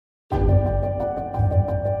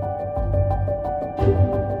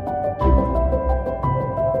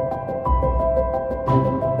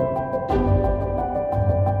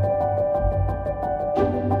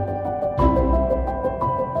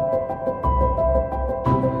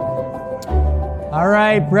All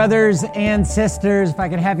right, brothers and sisters, if I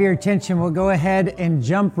could have your attention, we'll go ahead and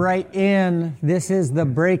jump right in. This is the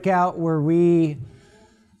Breakout, where we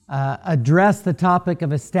address the topic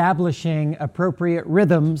of establishing appropriate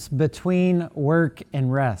rhythms between work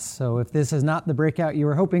and rest. So if this is not the Breakout you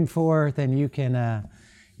were hoping for, then you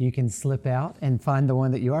can slip out and find the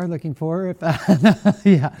one that you are looking for.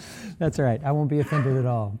 Yeah, that's right. I won't be offended at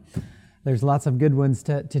all. There's lots of good ones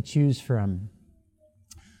to choose from.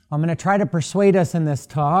 I'm going to try to persuade us in this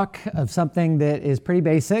talk of something that is pretty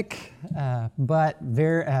basic, but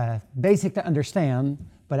very basic to understand,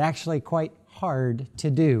 but actually quite hard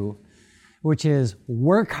to do, which is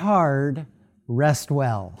work hard, rest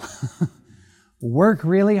well. Work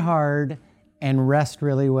really hard and rest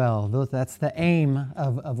really well. That's the aim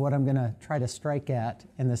of what I'm going to try to strike at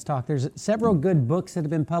in this talk. There's several good books that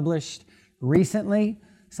have been published recently,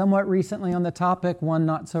 somewhat recently on the topic, one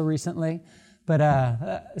not so recently.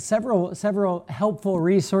 But several helpful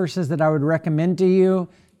resources that I would recommend to you.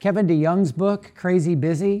 Kevin DeYoung's book, Crazy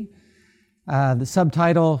Busy. The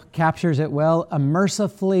subtitle captures it well. A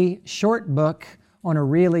mercifully short book on a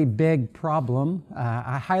really big problem.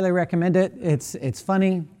 I highly recommend it. It's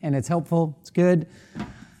funny and it's helpful. It's good.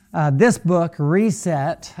 This book,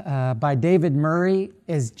 Reset, by David Murray,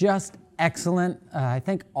 is just excellent. I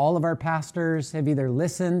think all of our pastors have either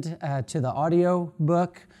listened to the audio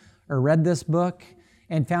book or read this book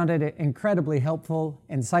and found it incredibly helpful,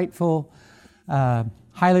 insightful.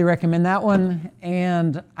 Highly recommend that one.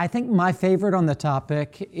 And I think my favorite on the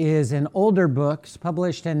topic is an older book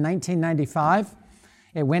published in 1995.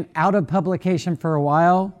 It went out of publication for a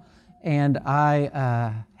while, and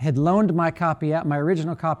I had loaned my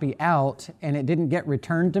original copy out, and it didn't get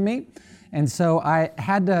returned to me. And so I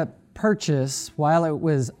had to purchase, while it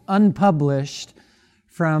was unpublished,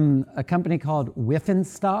 from a company called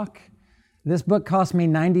Whiffenstock. This book cost me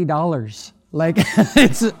 $90.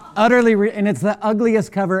 It's utterly, and it's the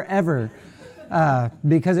ugliest cover ever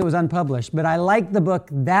because it was unpublished. But I like the book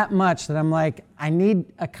that much that I'm like, I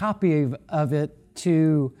need a copy of it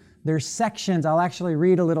there's sections. I'll actually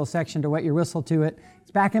read a little section to wet your whistle to it.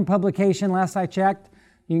 It's back in publication last I checked.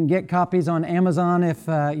 You can get copies on Amazon if,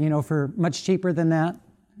 for much cheaper than that.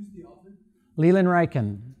 Who's the author? Leland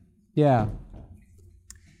Ryken. Yeah.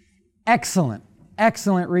 Excellent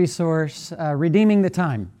resource. Redeeming the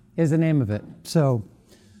Time is the name of it. So,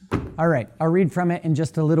 all right, I'll read from it in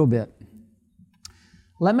just a little bit.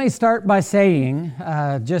 Let me start by saying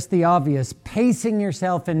just the obvious. Pacing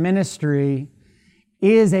yourself in ministry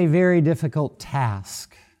is a very difficult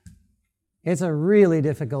task. It's a really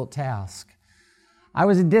difficult task. I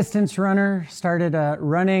was a distance runner, started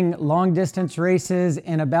running long distance races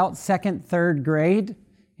in about second, third grade.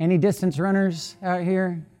 Any distance runners out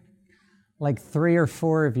here? Like 3 or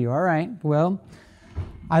 4 of you. All right. Well,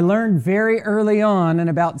 I learned very early on in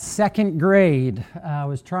about second grade. I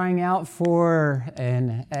was trying out for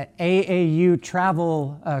an AAU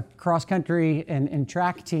travel cross-country and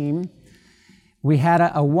track team. We had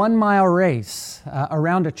a 1-mile race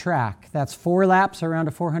around a track. That's 4 laps around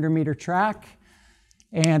a 400-meter track.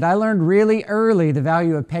 And I learned really early the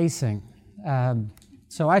value of pacing.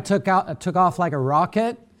 So I took off like a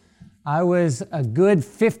rocket. I was a good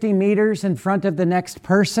 50 meters in front of the next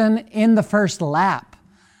person in the first lap.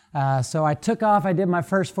 So I took off. I did my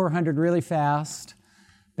first 400 really fast,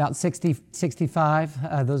 about 60,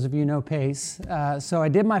 65. Those of you know pace. So I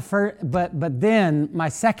did my first, but then my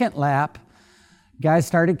second lap, guys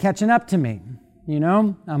started catching up to me.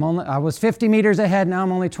 I was 50 meters ahead. Now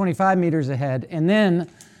I'm only 25 meters ahead. And then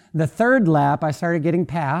the third lap, I started getting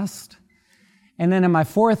past. And then in my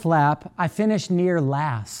fourth lap, I finished near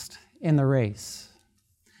last in the race.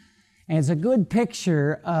 And it's a good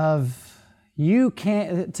picture of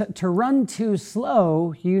to run too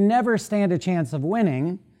slow, you never stand a chance of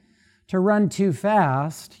winning. To run too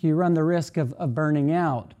fast, you run the risk of burning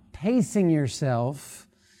out. Pacing yourself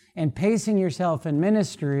in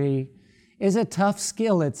ministry is a tough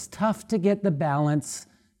skill. It's tough to get the balance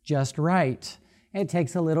just right. It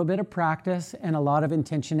takes a little bit of practice and a lot of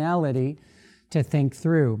intentionality to think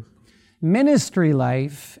through. Ministry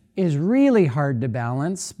life is really hard to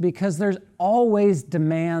balance because there's always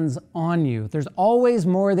demands on you. There's always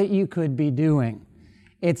more that you could be doing.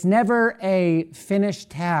 It's never a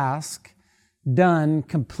finished task, done,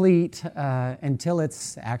 complete, until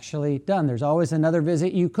it's actually done. There's always another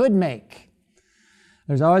visit you could make.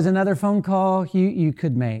 There's always another phone call you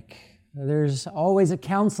could make. There's always a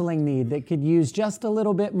counseling need that could use just a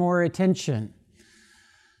little bit more attention.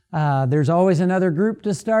 There's always another group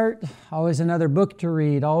to start, always another book to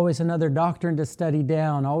read, always another doctrine to study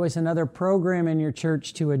down, always another program in your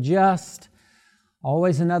church to adjust,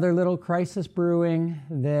 Always another little crisis brewing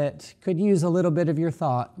that could use a little bit of your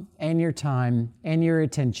thought and your time and your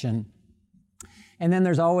attention. And then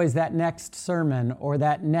there's always that next sermon or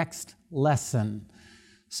that next lesson.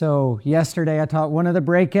 So yesterday I taught one of the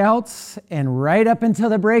breakouts, and right up until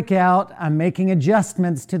the breakout, I'm making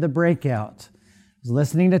adjustments to the breakout. I was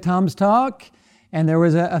listening to Tom's talk, and there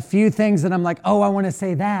was a few things that I'm like, oh, I want to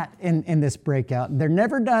say that in this breakout. They're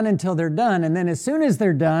never done until they're done, and then as soon as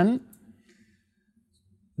they're done,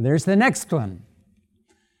 there's the next one.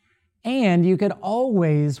 And you could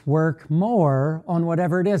always work more on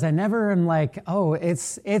whatever it is. I never am like, oh,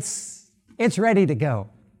 it's ready to go.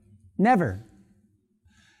 Never.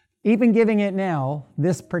 Even giving it now,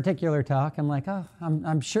 this particular talk, I'm like, oh,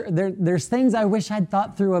 I'm sure there's things I wish I'd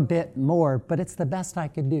thought through a bit more, but it's the best I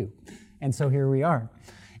could do. And so here we are.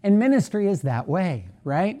 And ministry is that way,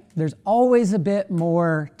 right? There's always a bit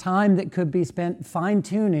more time that could be spent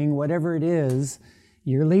fine-tuning whatever it is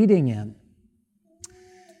you're leading in.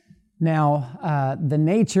 Now, the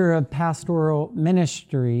nature of pastoral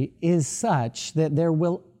ministry is such that there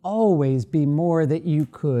will always be more that you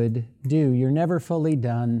could do. You're never fully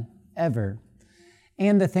done, ever.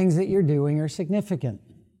 And the things that you're doing are significant.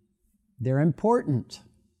 They're important.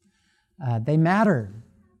 They matter.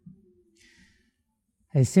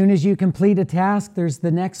 As soon as you complete a task, there's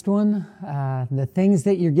the next one. The things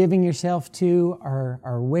that you're giving yourself to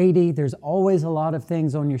are weighty. There's always a lot of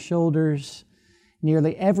things on your shoulders.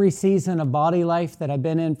 Nearly every season of body life that I've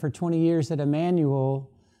been in for 20 years at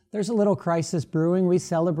Emmanuel, there's a little crisis brewing. We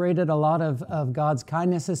celebrated a lot of God's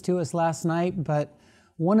kindnesses to us last night, but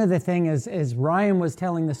one of the things, as Ryan was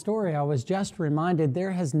telling the story, I was just reminded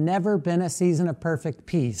there has never been a season of perfect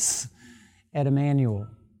peace at Emmanuel,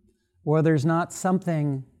 where there's not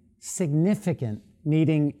something significant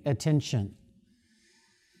needing attention.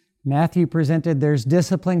 Matthew presented there's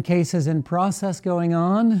discipline cases in process going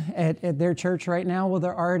on at their church right now. Well,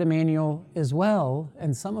 there are at Emmanuel as well,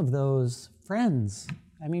 and some of those friends.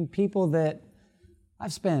 I mean, people that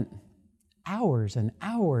I've spent hours and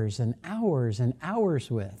hours and hours and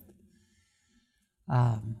hours with.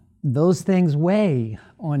 Those things weigh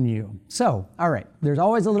on you. So, all right, there's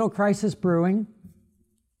always a little crisis brewing.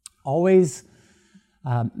 Always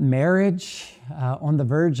marriage on the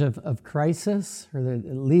verge of crisis, or at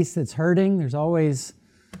least it's hurting. There's always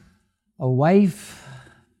a wife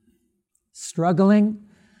struggling.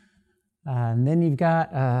 And then you've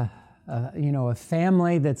got a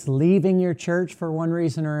family that's leaving your church for one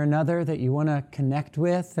reason or another that you want to connect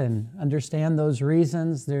with and understand those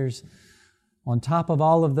reasons. There's, on top of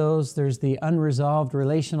all of those, there's the unresolved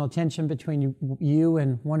relational tension between you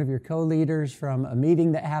and one of your co-leaders from a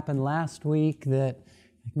meeting that happened last week that,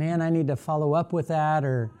 man, I need to follow up with that,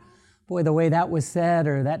 or boy, the way that was said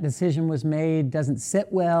or that decision was made doesn't sit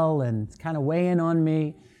well and it's kind of weighing on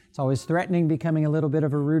me. It's always threatening, becoming a little bit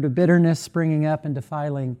of a root of bitterness springing up and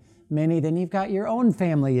defiling many. Then you've got your own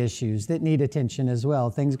family issues that need attention as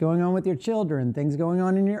well. Things going on with your children, things going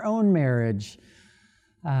on in your own marriage.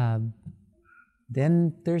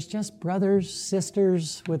 Then there's just brothers,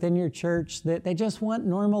 sisters within your church that they just want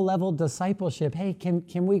normal level discipleship. Hey,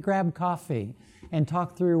 can we grab coffee and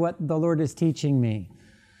talk through what the Lord is teaching me?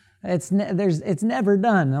 It's never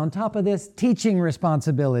done. On top of this, teaching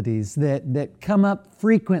responsibilities that come up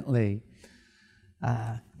frequently.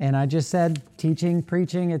 And I just said, teaching,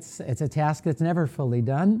 preaching, it's a task that's never fully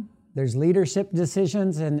done. There's leadership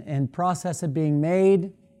decisions and process of being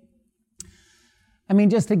made. I mean,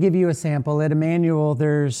 just to give you a sample, at Emmanuel,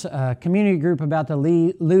 there's a community group about to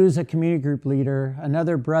lose a community group leader.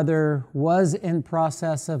 Another brother was in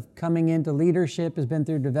process of coming into leadership, has been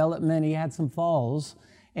through development. He had some falls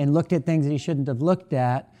and looked at things he shouldn't have looked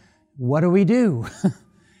at. What do?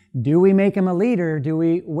 Do we make him a leader? Do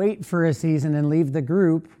we wait for a season and leave the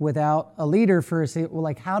group without a leader for a season?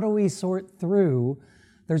 Well, how do we sort through?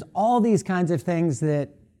 There's all these kinds of things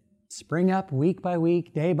that spring up week by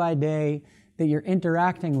week, day by day, that you're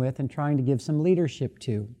interacting with and trying to give some leadership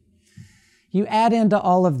to. You add into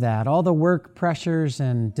all of that, all the work pressures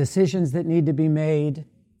and decisions that need to be made,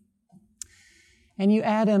 and you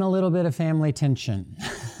add in a little bit of family tension,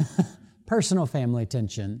 personal family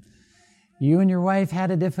tension. You and your wife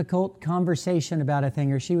had a difficult conversation about a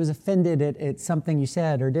thing, or she was offended at something you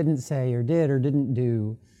said or didn't say or did or didn't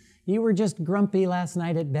do. You were just grumpy last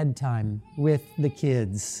night at bedtime with the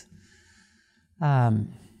kids.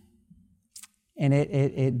 And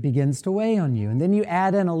it begins to weigh on you. And then you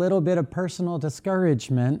add in a little bit of personal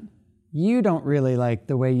discouragement. You don't really like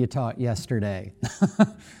the way you taught yesterday.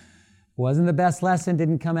 Wasn't the best lesson,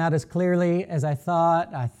 didn't come out as clearly as I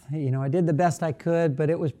thought. I did the best I could, but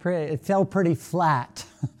it fell pretty flat.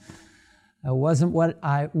 It wasn't what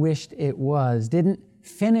I wished it was. Didn't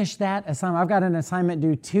finish that assignment. I've got an assignment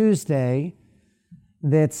due Tuesday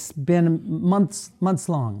that's been months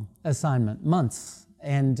long assignment, months.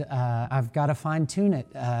 And I've got to fine tune it.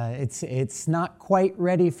 It's not quite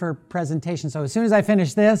ready for presentation. So as soon as I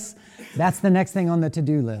finish this, that's the next thing on the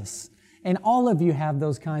to-do list. And all of you have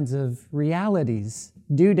those kinds of realities,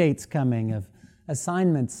 due dates coming, of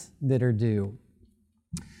assignments that are due.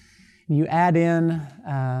 You add in,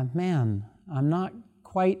 man, I'm not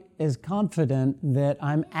quite as confident that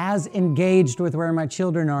I'm as engaged with where my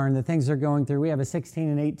children are and the things they're going through. We have a 16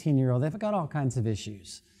 and 18-year-old. They've got all kinds of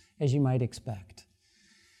issues, as you might expect.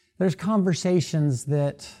 There's conversations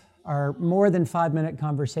that are more than 5-minute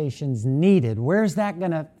conversations needed. Where's that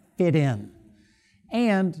going to fit in?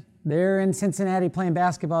 And they're in Cincinnati playing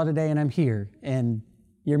basketball today, and I'm here, and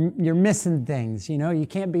you're missing things. You know, you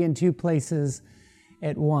can't be in two places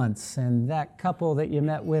at once. And that couple that you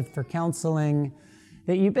met with for counseling,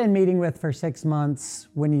 that you've been meeting with for 6 months,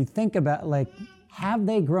 when you think about, like, have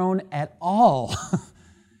they grown at all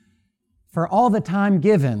for all the time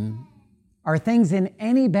given? Are things in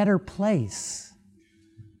any better place?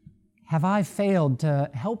 Have I failed to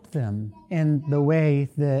help them in the way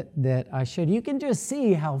that I should? You can just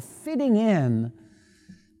see how fitting in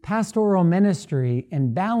pastoral ministry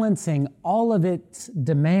and balancing all of its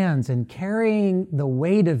demands and carrying the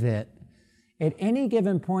weight of it at any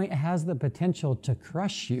given point has the potential to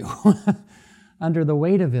crush you under the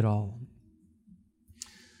weight of it all.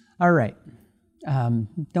 All right.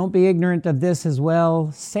 Don't be ignorant of this as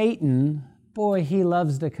well. Satan, boy, he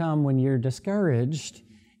loves to come when you're discouraged.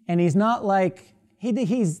 And he's not like,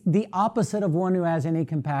 he's the opposite of one who has any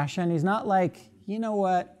compassion. He's not like, you know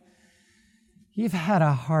what? You've had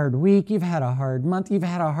a hard week, you've had a hard month, you've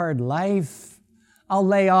had a hard life. I'll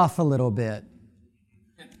lay off a little bit.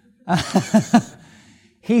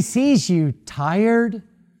 He sees you tired,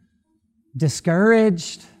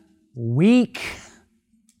 discouraged, weak,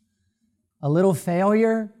 a little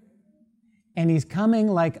failure, and he's coming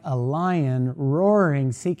like a lion,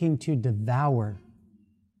 roaring, seeking to devour.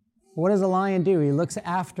 What does a lion do? He looks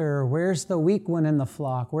after, where's the weak one in the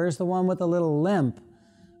flock? Where's the one with a little limp?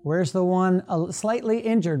 Where's the one slightly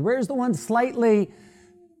injured? Where's the one slightly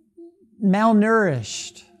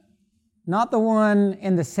malnourished? Not the one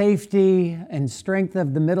in the safety and strength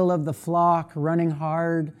of the middle of the flock, running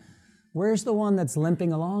hard. Where's the one that's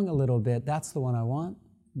limping along a little bit? That's the one I want.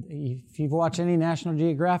 If you've watched any National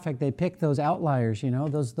Geographic, they pick those outliers, you know,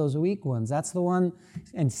 those weak ones. That's the one.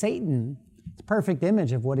 And Satan, it's a perfect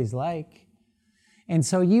image of what he's like. And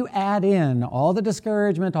so you add in all the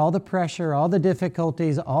discouragement, all the pressure, all the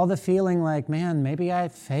difficulties, all the feeling like, man, maybe I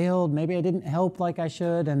failed, maybe I didn't help like I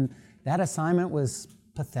should, and that assignment was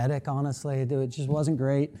pathetic, honestly. It just wasn't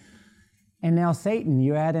great. And now Satan,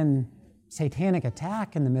 you add in satanic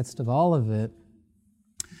attack in the midst of all of it.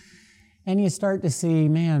 And you start to see,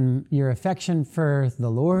 man, your affection for the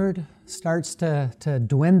Lord starts to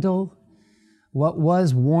dwindle. What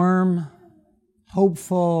was warm,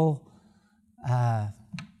 hopeful,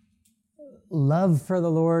 love for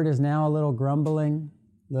the Lord is now a little grumbling,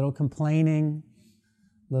 a little complaining,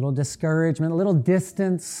 a little discouragement, a little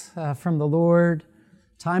distance from the Lord.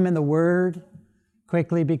 Time in the Word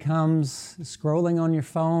quickly becomes scrolling on your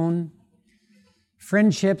phone.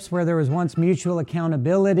 Friendships where there was once mutual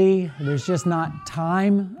accountability, there's just not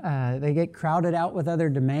time. They get crowded out with other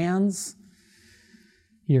demands.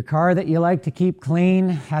 Your car that you like to keep clean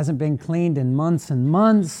hasn't been cleaned in months and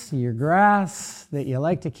months. Your grass that you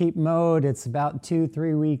like to keep mowed, it's about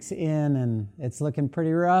 2-3 weeks in and it's looking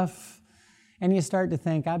pretty rough. And you start to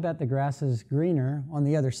think, I bet the grass is greener on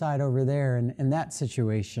the other side over there in that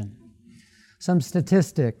situation. Some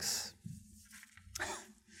statistics.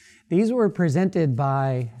 These were presented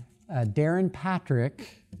by Darren Patrick,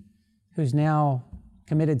 who's now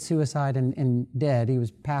committed suicide and dead. He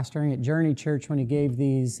was pastoring at Journey Church when he gave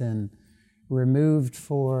these and removed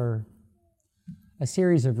for a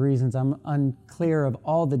series of reasons. I'm unclear of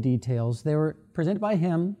all the details. They were presented by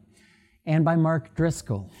him and by Mark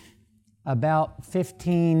Driscoll about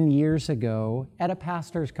 15 years ago at a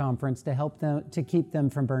pastor's conference to help them, to keep them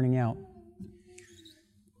from burning out.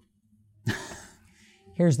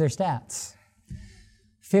 Here's their stats.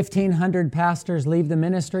 1,500 pastors leave the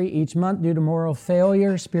ministry each month due to moral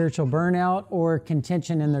failure, spiritual burnout, or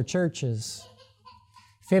contention in their churches.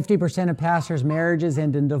 50% of pastors' marriages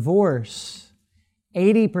end in divorce.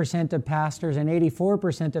 80% of pastors and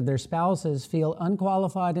 84% of their spouses feel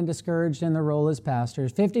unqualified and discouraged in their role as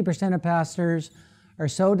pastors. 50% of pastors are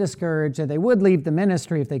so discouraged that they would leave the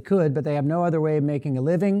ministry if they could, but they have no other way of making a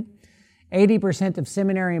living. 80% of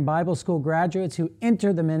seminary and Bible school graduates who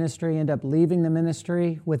enter the ministry end up leaving the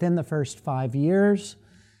ministry within the first 5 years.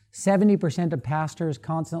 70% of pastors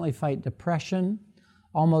constantly fight depression.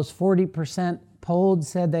 Almost 40% polled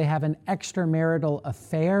said they have an extramarital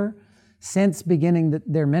affair since beginning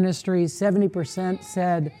their ministry. 70%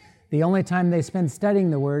 said the only time they spend studying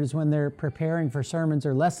the Word is when they're preparing for sermons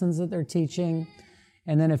or lessons that they're teaching.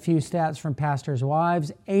 And then a few stats from pastors'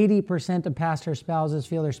 wives. 80% of pastor spouses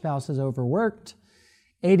feel their spouse is overworked.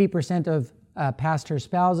 80% of pastor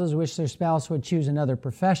spouses wish their spouse would choose another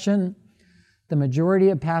profession. The majority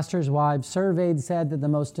of pastors' wives surveyed said that the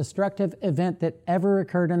most destructive event that ever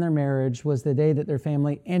occurred in their marriage was the day that their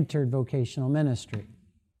family entered vocational ministry.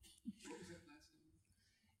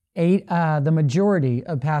 The majority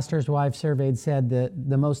of pastors' wives surveyed said that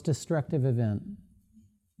the most destructive event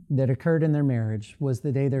that occurred in their marriage was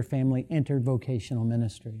the day their family entered vocational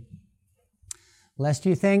ministry. Lest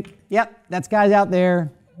you think, yep, that's guys out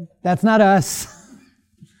there, that's not us.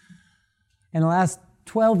 In the last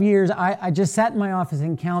 12 years, I just sat in my office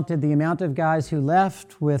and counted the amount of guys who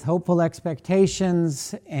left with hopeful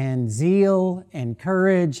expectations and zeal and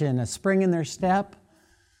courage and a spring in their step.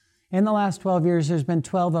 In the last 12 years, there's been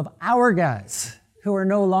 12 of our guys who are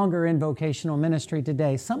no longer in vocational ministry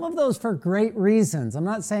today. Some of those for great reasons. I'm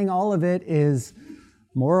not saying all of it is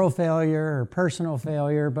moral failure or personal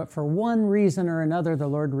failure, but for one reason or another, the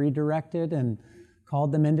Lord redirected and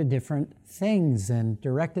called them into different things and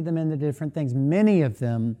directed them into different things. Many of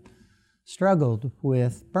them struggled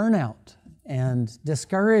with burnout and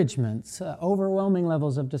discouragements, overwhelming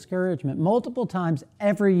levels of discouragement. Multiple times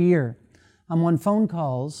every year, I'm on phone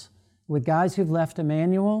calls with guys who've left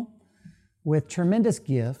Emmanuel with tremendous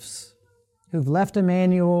gifts, who've left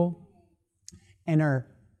Emmanuel and are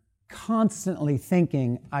constantly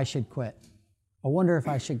thinking, I should quit. I wonder if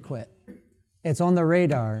I should quit. It's on the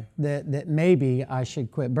radar that maybe I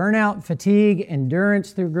should quit. Burnout, fatigue,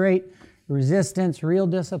 endurance through great resistance, real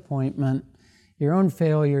disappointment, your own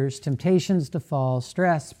failures, temptations to fall,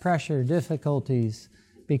 stress, pressure, difficulties,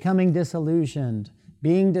 becoming disillusioned,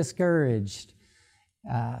 being discouraged,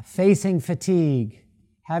 facing fatigue,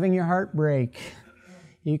 having your heart break.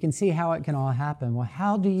 You can see how it can all happen. Well,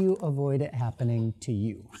 how do you avoid it happening to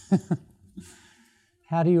you?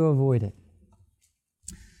 How do you avoid it?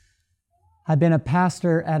 I've been a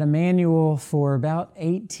pastor at Emmanuel for about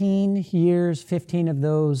 18 years. 15 of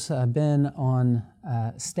those have been on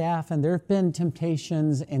staff, and there have been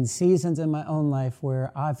temptations and seasons in my own life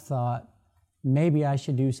where I've thought, maybe I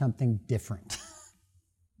should do something different.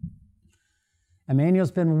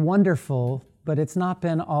 Emmanuel's been wonderful, but it's not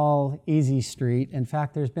been all easy street. In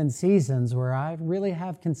fact, there's been seasons where I really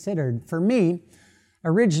have considered, for me,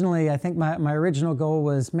 originally, I think my original goal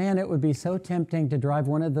was, man, it would be so tempting to drive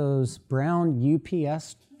one of those brown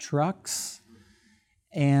UPS trucks,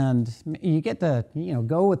 and you get to,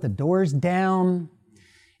 go with the doors down,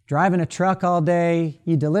 driving a truck all day.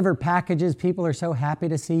 You deliver packages. People are so happy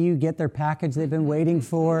to see you get their package they've been waiting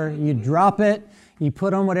for. You drop it. You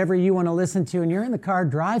put on whatever you want to listen to, and you're in the car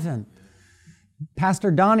driving.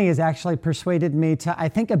 Pastor Donnie has actually persuaded me to, I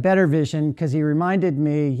think, a better vision, because he reminded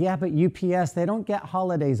me, yeah, but UPS, they don't get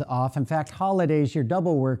holidays off. In fact, holidays, you're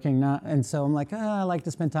double working. And so I'm like, I like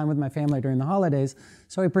to spend time with my family during the holidays.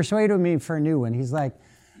 So he persuaded me for a new one. He's like,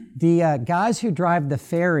 the guys who drive the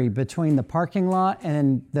ferry between the parking lot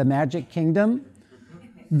and the Magic Kingdom,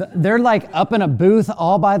 they're like up in a booth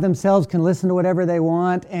all by themselves, can listen to whatever they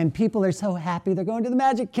want, and people are so happy they're going to the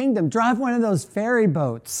Magic Kingdom. Drive one of those ferry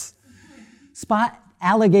boats. Spot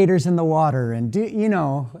alligators in the water and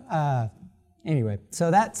anyway,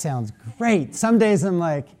 so that sounds great. Some days I'm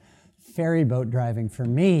like, ferry boat driving for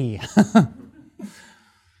me.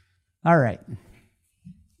 All right.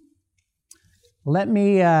 Let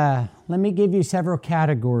me give you several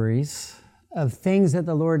categories of things that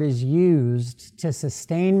the Lord has used to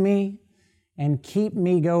sustain me and keep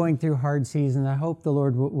me going through hard seasons. I hope the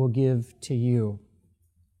Lord will give to you.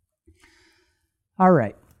 All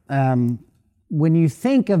right. When you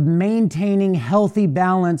think of maintaining healthy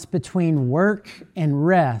balance between work and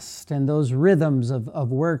rest and those rhythms of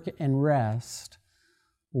work and rest,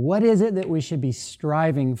 what is it that we should be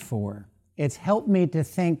striving for? It's helped me to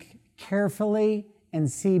think carefully and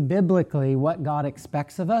see biblically what God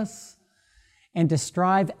expects of us and to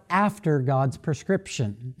strive after God's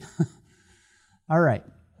prescription. All right.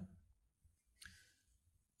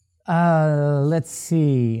 Let's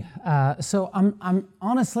see. So I'm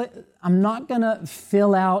honestly, I'm not going to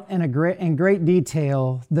fill out in great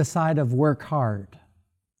detail the side of work hard.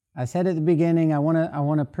 I said at the beginning, I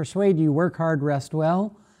want to persuade you, work hard, rest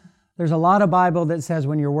well. There's a lot of Bible that says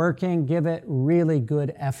when you're working, give it really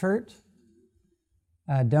good effort.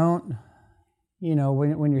 Don't,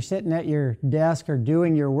 when you're sitting at your desk or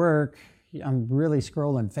doing your work, I'm really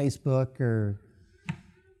scrolling Facebook or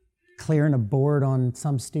clearing a board on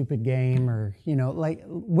some stupid game, or, like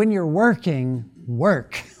when you're working,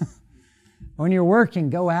 work. When you're working,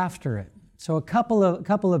 go after it. So a couple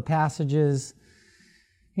of passages,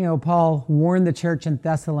 Paul warned the church in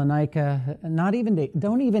Thessalonica,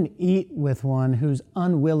 don't even eat with one who's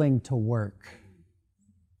unwilling to work.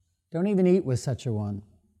 Don't even eat with such a one.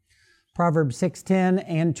 Proverbs 6:10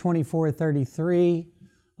 and 24:33.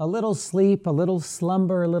 A little sleep, a little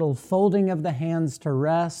slumber, a little folding of the hands to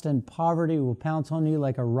rest, and poverty will pounce on you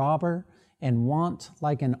like a robber, and want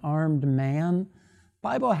like an armed man.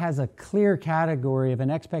 Bible has a clear category of an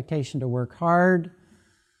expectation to work hard.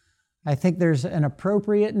 I think there's an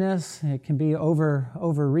appropriateness. It can be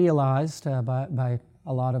over-realized by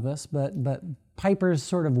a lot of us, but Piper's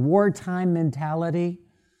sort of wartime mentality,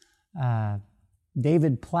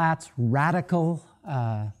 David Platt's radical,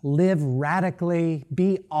 live radically,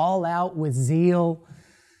 be all out with zeal.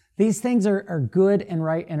 These things are good and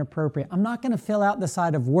right and appropriate. I'm not going to fill out the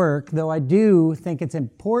side of work, though I do think it's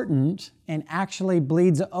important and actually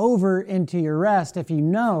bleeds over into your rest if you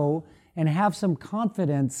know and have some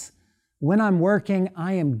confidence. When I'm working,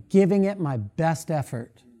 I am giving it my best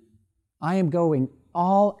effort. I am going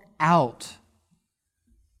all out.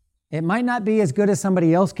 It might not be as good as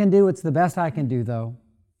somebody else can do. It's the best I can do, though.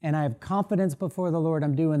 And I have confidence before the Lord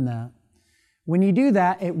I'm doing that. When you do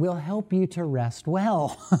that, it will help you to rest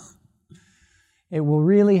well. It will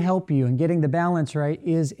really help you, and getting the balance right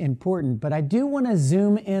is important. But I do want to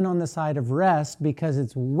zoom in on the side of rest because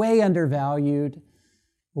it's way undervalued,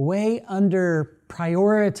 way under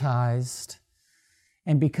prioritized,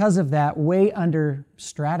 and because of that, way under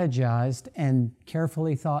strategized and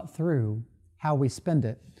carefully thought through how we spend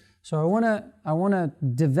it. So I want to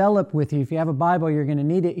develop with you, if you have a Bible, you're going to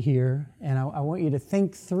need it here, and I want you to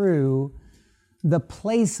think through the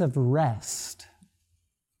place of rest.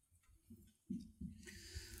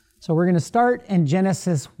 So we're going to start in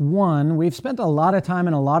Genesis 1. We've spent a lot of time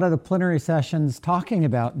in a lot of the plenary sessions talking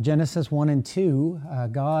about Genesis 1 and 2,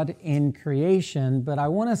 God in creation, but I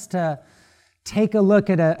want us to take a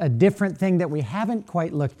look at a different thing that we haven't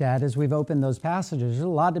quite looked at as we've opened those passages. There's a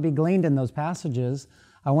lot to be gleaned in those passages.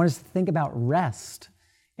 I want us to think about rest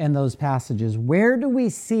in those passages. Where do we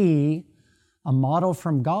see a model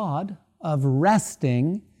from God of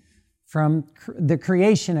resting from the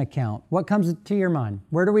creation account? What comes to your mind?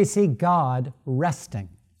 Where do we see God resting?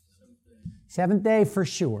 Seventh day for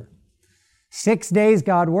sure. 6 days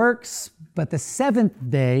God works, but the seventh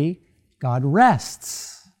day God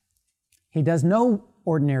rests. He does no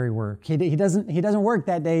ordinary work. He doesn't work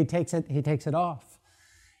that day. He takes it off.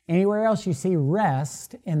 Anywhere else you see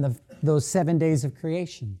rest in those 7 days of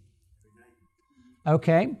creation?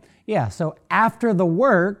 Okay, yeah, so after the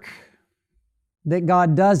work that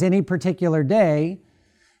God does any particular day,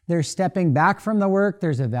 they're stepping back from the work,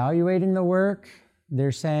 there's evaluating the work,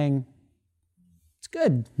 they're saying, it's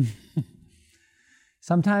good.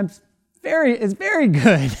 Sometimes it's very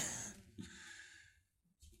good.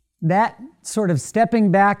 That sort of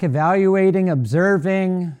stepping back, evaluating,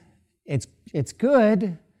 observing, it's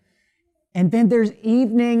good. And then there's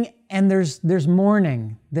evening and there's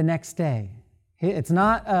morning the next day. It's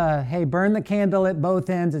not, hey, burn the candle at both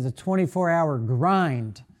ends. It's a 24-hour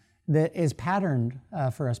grind that is patterned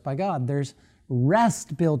for us by God. There's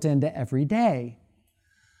rest built into every day,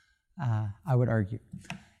 I would argue.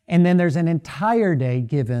 And then there's an entire day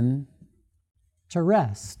given to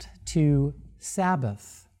rest, to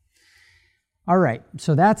Sabbath. All right,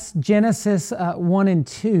 so that's Genesis 1 and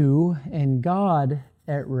 2, and God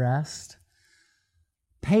at rest.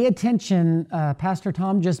 Pay attention, Pastor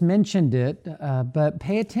Tom just mentioned it, but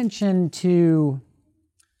pay attention to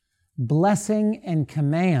blessing and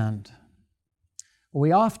command.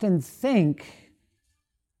 We often think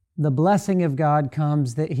the blessing of God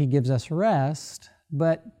comes that He gives us rest,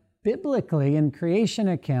 but biblically in creation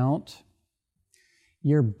account,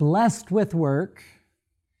 you're blessed with work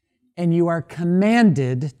and you are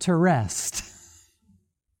commanded to rest.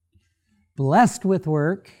 Blessed with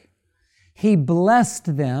work. He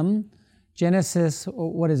blessed them. Genesis,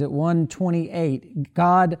 1:28.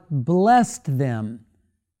 God blessed them.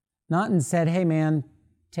 Not and said, hey man,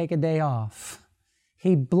 take a day off.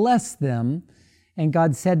 He blessed them, and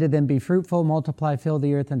God said to them, be fruitful, multiply, fill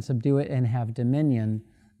the earth, and subdue it, and have dominion.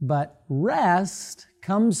 But rest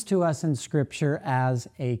comes to us in Scripture as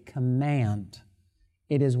a command.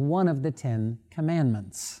 It is one of the 10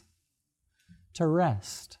 commandments to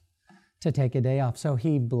rest, to take a day off. So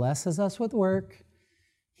He blesses us with work.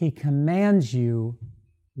 He commands you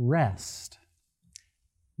rest.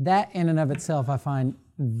 That in and of itself I find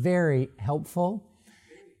very helpful.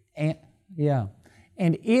 And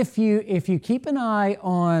and if you keep an eye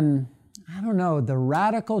on, I don't know, the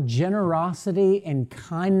radical generosity and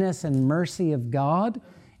kindness and mercy of God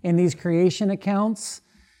in these creation accounts,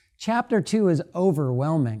 chapter 2 is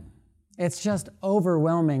overwhelming. It's just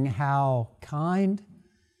overwhelming how kind,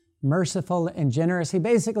 merciful, and generous. He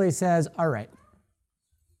basically says, all right,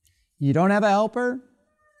 you don't have a helper?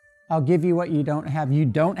 I'll give you what you don't have. You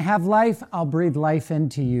don't have life? I'll breathe life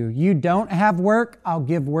into you. You don't have work? I'll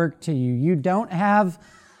give work to you. You don't have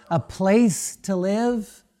a place to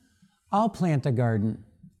live? I'll plant a garden.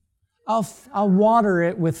 I'll water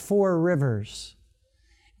it with 4 rivers.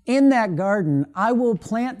 In that garden, I will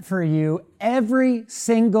plant for you every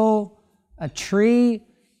single tree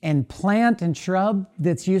and plant and shrub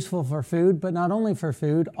that's useful for food, but not only for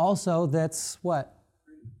food, also that's what?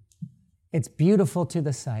 It's beautiful to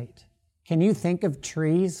the sight. Can you think of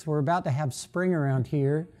trees? We're about to have spring around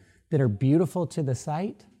here that are beautiful to the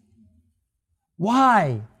sight.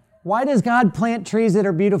 Why? Why does God plant trees that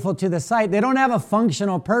are beautiful to the sight? They don't have a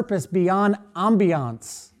functional purpose beyond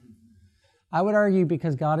ambiance. I would argue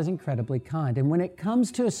because God is incredibly kind. And when it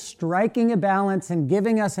comes to striking a balance and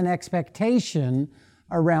giving us an expectation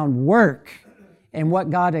around work and what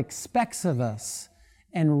God expects of us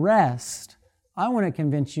and rest, I want to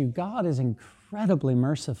convince you God is incredibly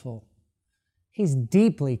merciful. He's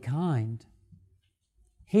deeply kind.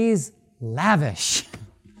 He's lavish.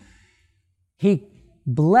 He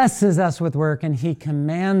blesses us with work and He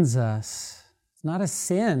commands us. It's not a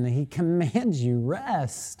sin. He commands you,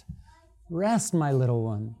 rest. Rest, my little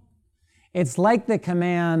one. It's like the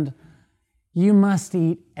command, you must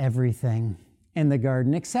eat everything in the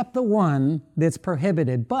garden except the one that's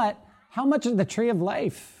prohibited. But how much of the tree of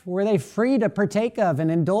life were they free to partake of and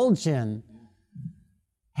indulge in?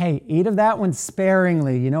 Hey, eat of that one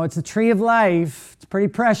sparingly. You know, it's the tree of life. It's pretty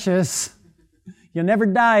precious. You'll never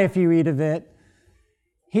die if you eat of it.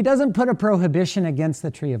 He doesn't put a prohibition against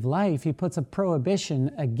the tree of life. He puts a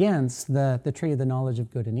prohibition against the tree of the knowledge of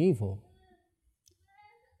good and evil.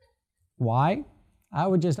 Why? I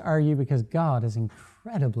would just argue because God is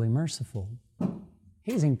incredibly merciful.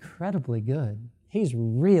 He's incredibly good. He's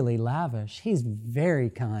really lavish. He's very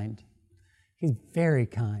kind. He's very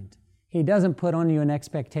kind. He doesn't put on you an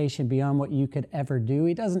expectation beyond what you could ever do.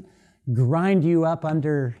 He doesn't grind you up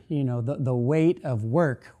under, the weight of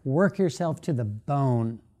work. Work yourself to the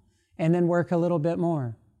bone and then work a little bit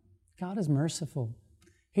more. God is merciful.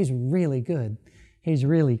 He's really good. He's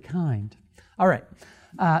really kind. All right.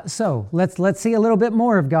 So let's see a little bit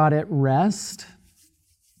more of God at rest.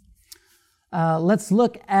 Let's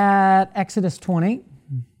look at Exodus 20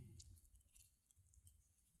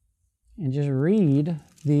 and just read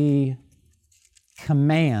the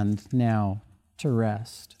command now to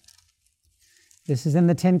rest. This is in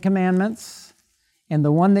the 10 Commandments, and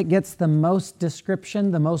the one that gets the most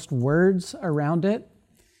description, the most words around it,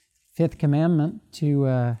 5th commandment to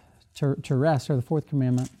rest, or the 4th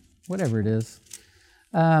commandment, whatever it is.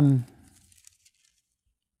 I'm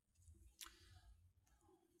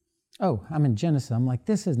in Genesis. I'm like,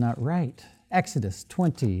 this is not right. Exodus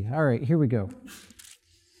 20. All right, here we go.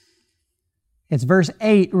 It's verse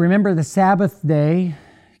 8. Remember the Sabbath day.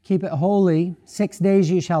 Keep it holy. 6 days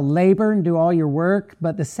you shall labor and do all your work,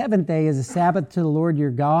 but the 7th day is a Sabbath to the Lord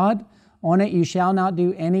your God. On it you shall not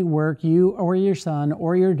do any work, you or your son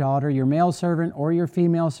or your daughter, your male servant or your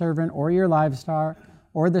female servant or your livestock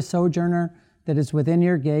or the sojourner that is within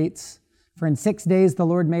your gates. For in 6 days the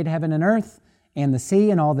Lord made heaven and earth and the sea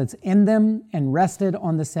and all that's in them, and rested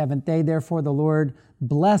on the 7th day. Therefore the Lord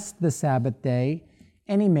blessed the Sabbath day,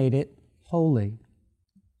 and He made it holy.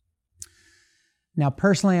 Now,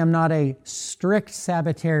 personally, I'm not a strict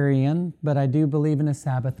Sabbatarian, but I do believe in a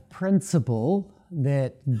Sabbath principle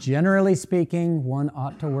that, generally speaking, one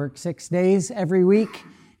ought to work 6 days every week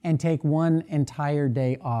and take one entire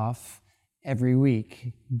day off every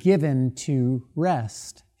week, given to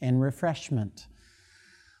rest and refreshment.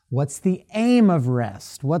 What's the aim of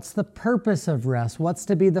rest? What's the purpose of rest? What's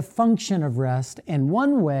to be the function of rest? And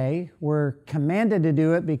one way we're commanded to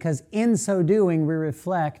do it because in so doing we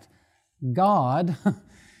reflect God,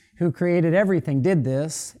 who created everything, did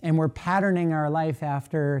this, and we're patterning our life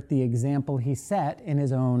after the example He set in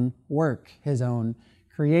His own work, His own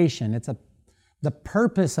creation. The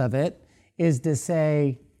purpose of it is to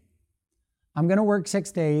say, I'm going to work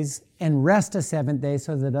 6 days and rest a 7th day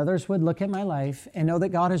so that others would look at my life and know that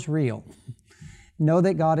God is real, know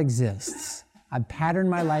that God exists. I pattern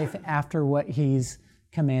my life after what He's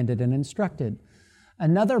commanded and instructed.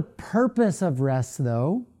 Another purpose of rest,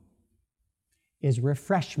 though, is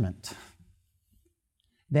refreshment.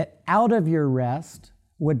 that out of your rest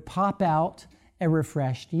would pop out a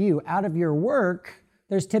refreshed you. Out of your work,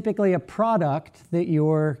 there's typically a product that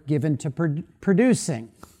you're given to producing.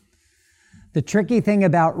 The tricky thing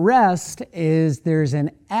about rest is there's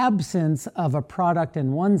an absence of a product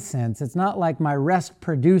in one sense. It's not like my rest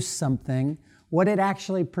produced something. What it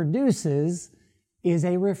actually produces is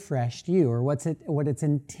a refreshed you, or what it's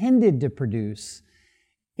intended to produce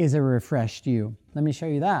is a refreshed you. Let me show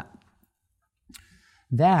you that.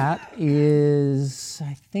 That is,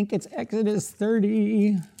 I think it's Exodus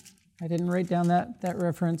 30. I didn't write down that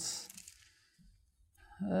reference.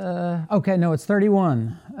 Okay, no, it's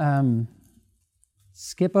 31.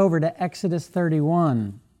 Skip over to Exodus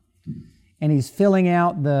 31. And he's filling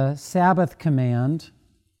out the Sabbath command.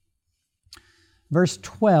 Verse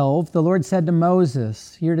 12, the Lord said to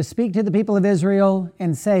Moses, "You're to speak to the people of Israel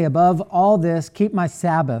and say, above all this, keep my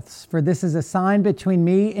Sabbaths, for this is a sign between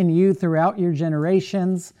me and you throughout your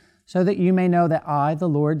generations, so that you may know that I, the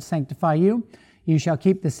Lord, sanctify you. You shall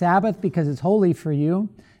keep the Sabbath because it's holy for you.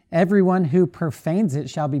 Everyone who profanes it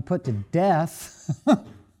shall be put to death."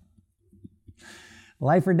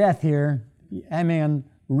 Life or death here. I mean,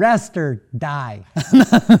 rest or die.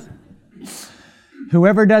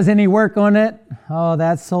 "Whoever does any work on it,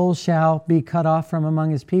 that soul shall be cut off from among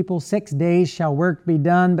his people. 6 days shall work be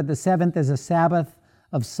done, but the seventh is a Sabbath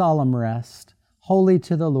of solemn rest, holy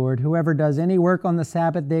to the Lord. Whoever does any work on the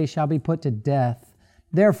Sabbath day shall be put to death.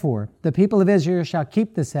 Therefore, the people of Israel shall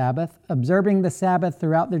keep the Sabbath, observing the Sabbath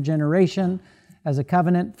throughout their generation as a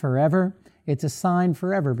covenant forever. It's a sign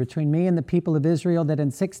forever between me and the people of Israel that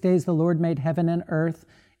in 6 days the Lord made heaven and earth,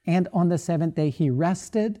 and on the seventh day he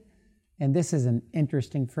rested." And this is an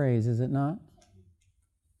interesting phrase, is it not?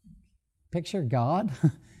 Picture God,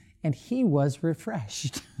 and he was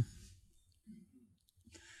refreshed.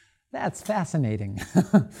 That's fascinating.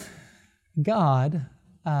 God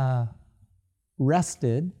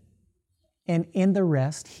rested, and in the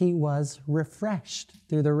rest, he was refreshed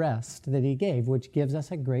through the rest that he gave, which gives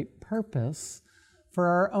us a great purpose for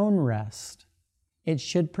our own rest. It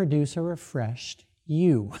should produce a refreshed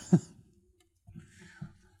you.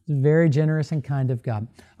 Very generous and kind of God.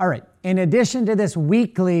 All right, in addition to this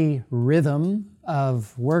weekly rhythm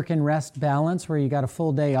of work and rest balance where you got a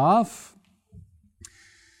full day off,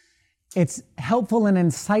 it's helpful and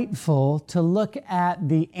insightful to look at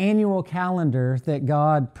the annual calendar that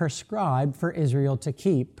God prescribed for Israel to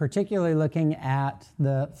keep, particularly looking at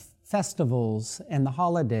the festivals and the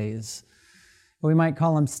holidays. We might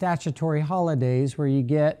call them statutory holidays, where you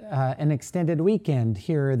get an extended weekend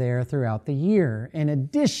here or there throughout the year. In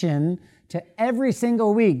addition to every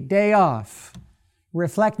single week, day off,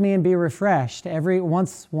 reflect me and be refreshed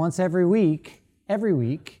once every week.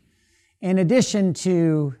 In addition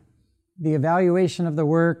to the evaluation of the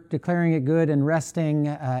work, declaring it good and resting,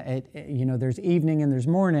 there's evening and there's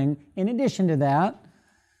morning. In addition to that,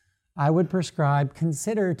 I would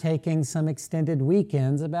consider taking some extended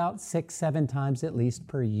weekends about 6-7 times at least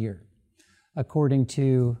per year, according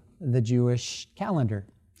to the Jewish calendar.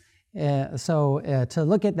 So to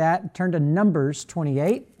look at that, turn to Numbers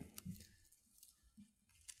 28.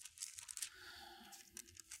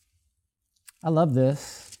 I love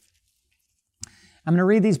this. I'm going to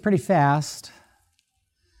read these pretty fast,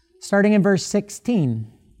 starting in verse 16.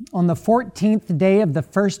 "On the 14th day of the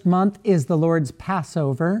first month is the Lord's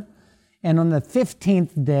Passover. And on the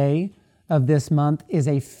 15th day of this month is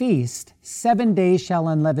a feast. 7 days shall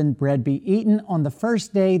unleavened bread be eaten. On the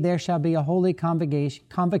first day there shall be a holy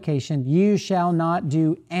convocation. You shall not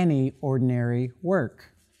do any ordinary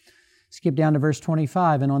work." Skip down to verse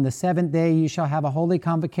 25. "And on the 7th day you shall have a holy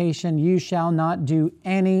convocation. You shall not do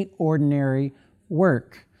any ordinary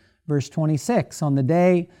work." Verse 26. "On the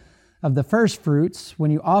day of the first fruits, when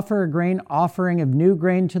you offer a grain offering of new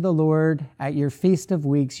grain to the Lord at your Feast of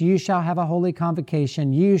Weeks, you shall have a holy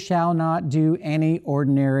convocation. You shall not do any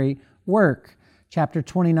ordinary work." Chapter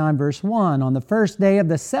 29, verse 1, "On the first day of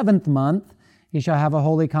the 7th month, you shall have a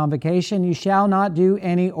holy convocation. You shall not do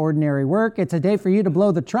any ordinary work. It's a day for you to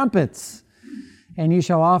blow the trumpets, and you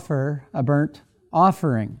shall offer a burnt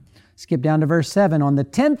offering." Skip down to verse 7. "On the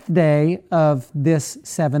 10th day of this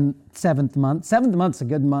seventh month," seventh month's a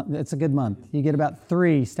good month. It's a good month. You get about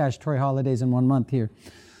 3 statutory holidays in 1 month here.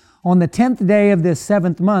 "On the 10th day of this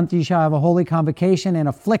 7th month, you shall have a holy convocation and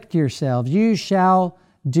afflict yourselves. You shall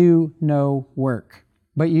do no work,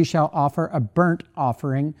 but you shall offer a burnt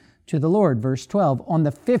offering to the Lord." Verse 12. "On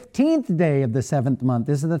the 15th day of the 7th month,"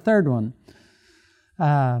 this is the third one,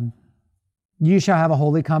 "you shall have a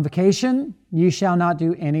holy convocation. You shall not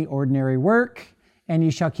do any ordinary work, and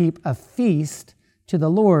you shall keep a feast to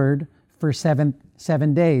the Lord for 7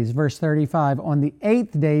 7 days. Verse 35, on the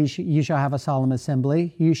 8th day you shall have a solemn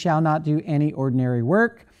assembly. You shall not do any ordinary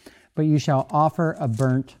work, but you shall offer a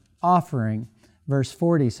burnt offering. Verse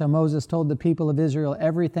 40, so Moses told the people of Israel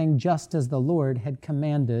everything just as the Lord had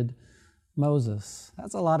commanded Moses.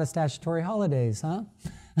 That's a lot of statutory holidays, huh?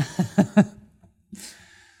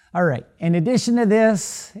 All right. In addition to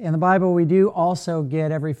this, in the Bible, we do also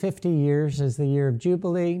get every 50 years as the year of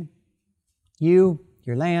Jubilee. You,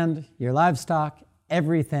 your land, your livestock,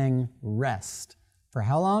 everything rest. For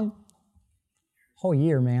how long? Whole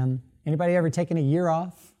year, man. Anybody ever taken a year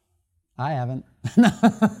off? I haven't.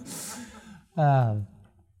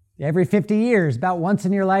 Every 50 years, about once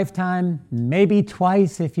in your lifetime, maybe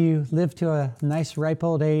twice if you live to a nice ripe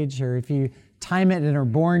old age, or if you time it and are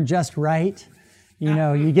born just right. You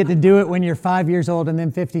know, you get to do it when you're 5 years old and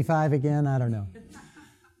then 55 again. I don't know.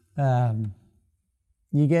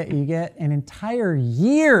 You get an entire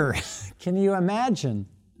year. Can you imagine?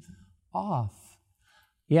 Off.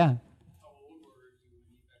 Yeah.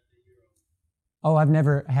 Oh, I've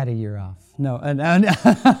never had a year off. No.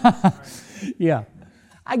 Yeah.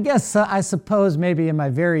 I guess, I suppose maybe in my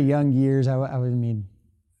very young years, I would mean,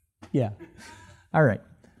 yeah. All right.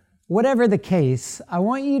 Whatever the case, I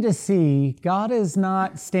want you to see God is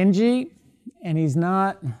not stingy, and He's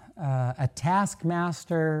not a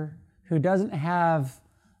taskmaster who doesn't have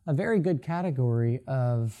a very good category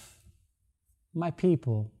of my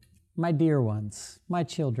people, my dear ones, my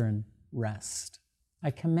children, rest.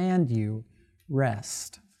 I command you,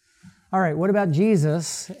 rest. All right, what about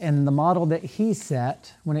Jesus and the model that He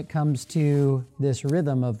set when it comes to this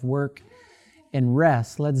rhythm of work and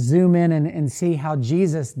rest? Let's zoom in and see how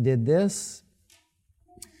Jesus did this.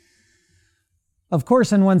 Of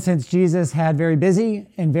course, in one sense, Jesus had very busy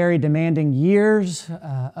and very demanding years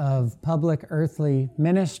of public earthly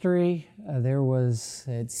ministry. There was,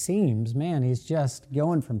 it seems, man, He's just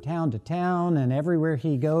going from town to town, and everywhere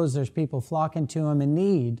He goes, there's people flocking to Him in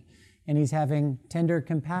need, and He's having tender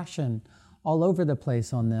compassion all over the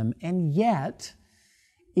place on them. And yet,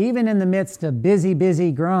 even in the midst of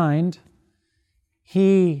busy grind,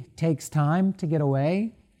 He takes time to get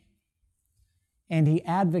away, and He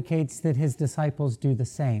advocates that His disciples do the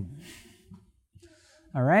same.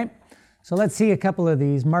 All right? So let's see a couple of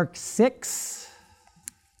these. Mark 6.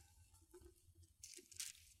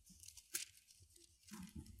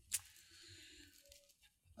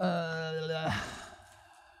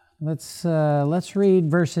 Let's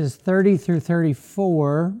read verses 30 through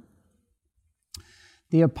 34.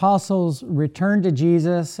 The apostles returned to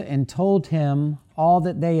Jesus and told Him all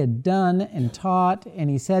that they had done and taught, and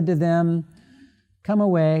He said to them, "Come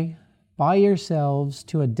away by yourselves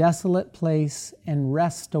to a desolate place and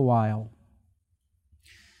rest a while."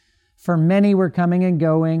 For many were coming and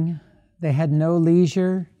going. They had no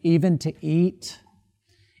leisure even to eat.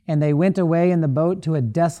 And they went away in the boat to a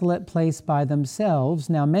desolate place by themselves.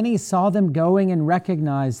 Now many saw them going and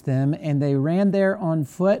recognized them, and they ran there on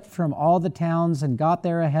foot from all the towns and got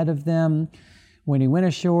there ahead of them. When He went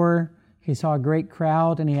ashore, He saw a great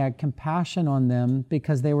crowd, and He had compassion on them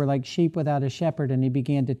because they were like sheep without a shepherd, and He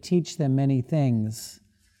began to teach them many things.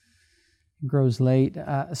 It grows late.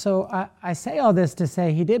 So I say all this to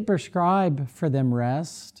say He did prescribe for them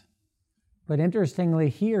rest. But interestingly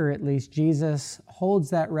here, at least, Jesus holds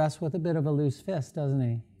that rest with a bit of a loose fist, doesn't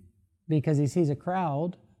He? Because He sees a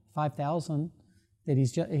crowd, 5,000, that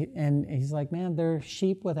He's like, man, they're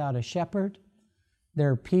sheep without a shepherd.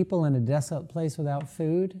 They're people in a desolate place without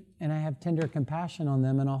food, and I have tender compassion on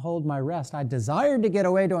them, and I'll hold my rest. I desired to get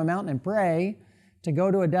away to a mountain and pray, to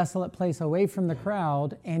go to a desolate place away from the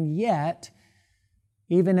crowd, and yet,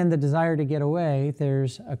 even in the desire to get away,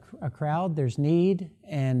 there's a crowd, there's need,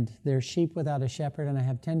 and there's sheep without a shepherd, and I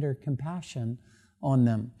have tender compassion on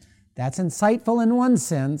them. That's insightful in one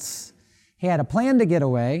sense. He had a plan to get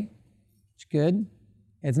away. It's good.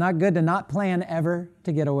 It's not good to not plan ever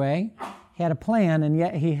to get away. He had a plan, and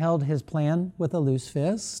yet He held His plan with a loose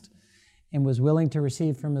fist and was willing to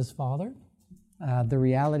receive from His Father the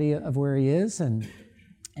reality of where He is and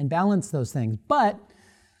balance those things. But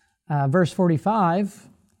verse 45,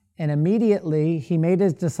 and immediately He made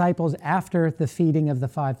His disciples after the feeding of the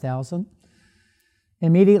 5,000.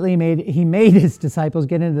 Immediately He made His disciples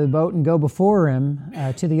get into the boat and go before Him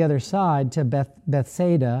to the other side, to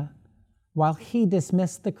Bethsaida, while He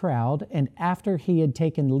dismissed the crowd. And after He had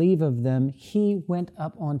taken leave of them, He went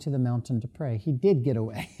up onto the mountain to pray. He did get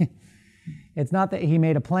away. It's not that He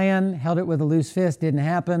made a plan, held it with a loose fist, didn't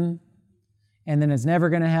happen, and then it's never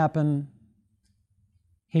going to happen.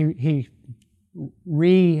 He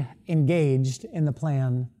re-engaged in the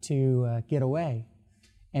plan to get away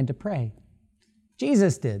and to pray.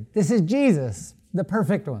 Jesus did. This is Jesus. the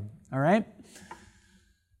perfect one, all right?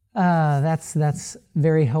 That's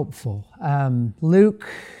very helpful. Luke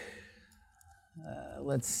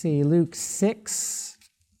 6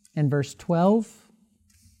 and verse 12.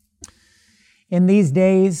 In these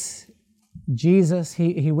days, Jesus,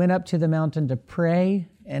 he went up to the mountain to pray,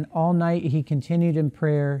 and all night he continued in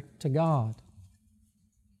prayer to God.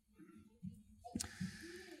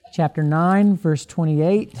 Chapter 9, verse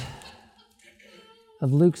 28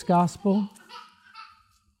 of Luke's Gospel.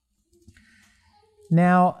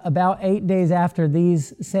 Now, about 8 days after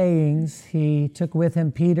these sayings, he took with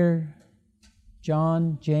him Peter,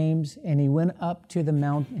 John, James, and he went up to the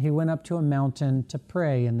mountain. He went up to a mountain to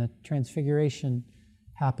pray, and the transfiguration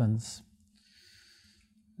happens.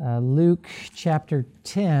 Luke chapter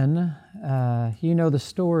 10, you know the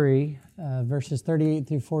story, verses 38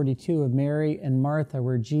 through 42 of Mary and Martha,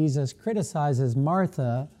 where Jesus criticizes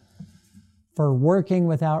Martha for working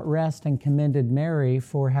without rest and commended Mary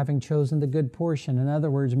for having chosen the good portion. In other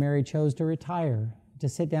words, Mary chose to retire, to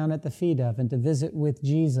sit down at the feet of and to visit with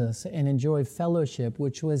Jesus and enjoy fellowship,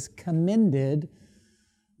 which was commended,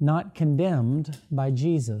 not condemned by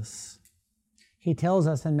Jesus. He tells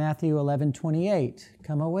us in Matthew 11:28,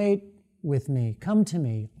 "Come away with me, come to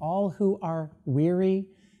me, all who are weary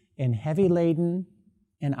and heavy laden,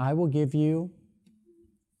 and I will give you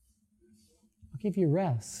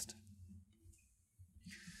rest."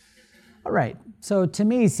 All right, so to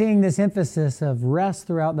me, seeing this emphasis of rest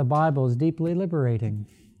throughout the Bible is deeply liberating.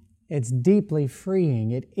 It's deeply freeing.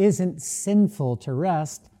 It isn't sinful to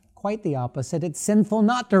rest, quite the opposite. It's sinful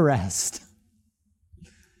not to rest.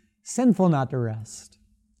 Sinful not to rest.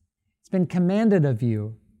 It's been commanded of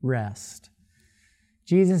you, rest.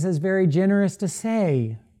 Jesus is very generous to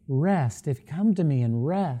say, rest. If you come to me and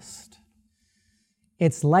rest.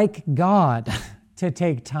 It's like God to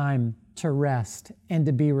take time to rest and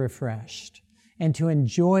to be refreshed and to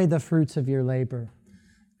enjoy the fruits of your labor.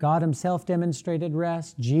 God himself demonstrated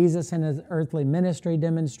rest. Jesus in his earthly ministry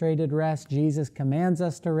demonstrated rest. Jesus commands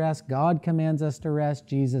us to rest. God commands us to rest.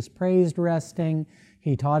 Jesus praised resting.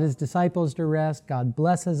 He taught his disciples to rest. God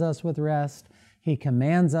blesses us with rest. He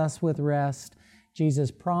commands us with rest. Jesus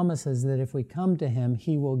promises that if we come to him,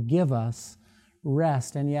 he will give us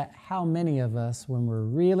rest. And yet, how many of us, when we're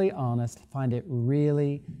really honest, find it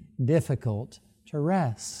really difficult to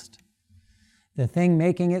rest? The thing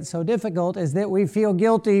making it so difficult is that we feel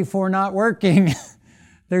guilty for not working.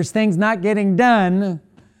 There's things not getting done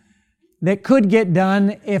that could get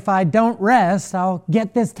done. If I don't rest, I'll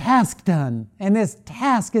get this task done. And this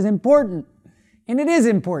task is important. And it is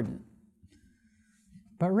important.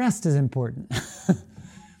 But rest is important.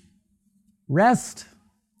 Rest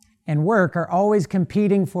and work are always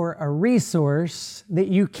competing for a resource that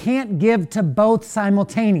you can't give to both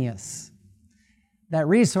simultaneous. That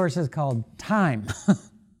resource is called time.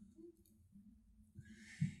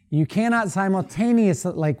 You cannot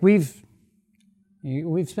simultaneously, like we've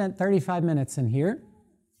spent 35 minutes in here.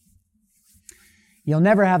 You'll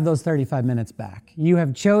never have those 35 minutes back. You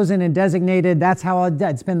have chosen and designated, that's how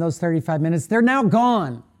I'd spend those 35 minutes. They're now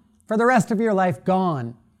gone. For the rest of your life,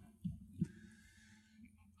 gone.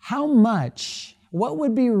 How much, what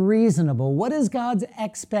would be reasonable? What is God's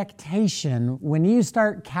expectation when you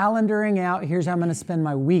start calendaring out, here's how I'm going to spend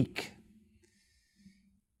my week.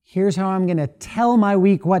 Here's how I'm going to tell my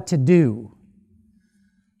week what to do.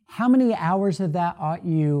 How many hours of that ought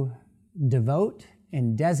you devote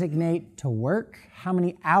and designate to work? How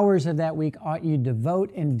many hours of that week ought you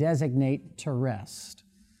devote and designate to rest?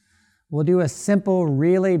 We'll do a simple,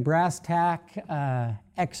 really brass tack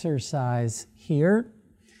exercise here.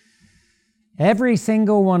 Every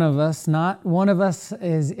single one of us, not one of us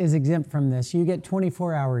is exempt from this. You get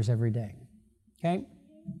 24 hours every day, okay?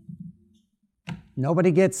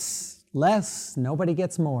 Nobody gets less, nobody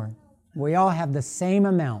gets more. We all have the same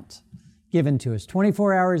amount given to us,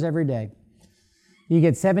 24 hours every day. You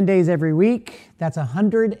get 7 days every week. That's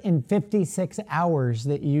 156 hours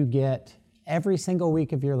that you get every single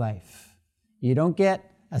week of your life. You don't get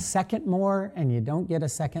a second more and you don't get a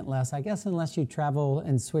second less, I guess, unless you travel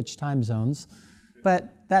and switch time zones,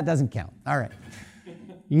 but that doesn't count. All right.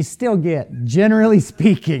 You still get, generally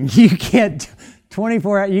speaking, you get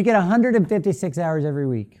 24 hours, you get 156 hours every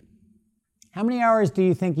week. How many hours do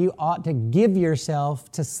you think you ought to give yourself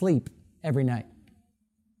to sleep every night?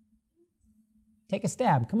 Take a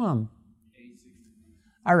stab, come on.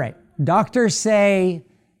 All right, doctors say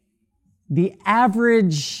the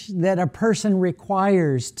average that a person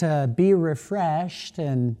requires to be refreshed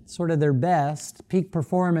and sort of their best, peak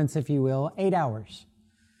performance, if you will, 8 hours.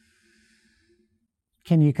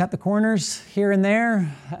 Can you cut the corners here and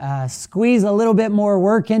there? Squeeze a little bit more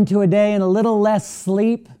work into a day and a little less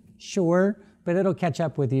sleep? Sure, but it'll catch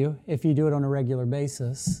up with you if you do it on a regular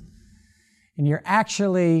basis. And you're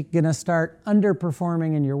actually going to start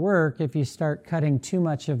underperforming in your work if you start cutting too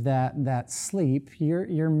much of that sleep.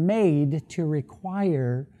 You're made to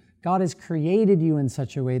require, God has created you in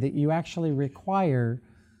such a way that you actually require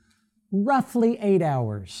roughly 8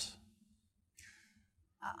 hours.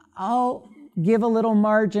 I'll give a little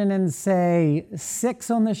margin and say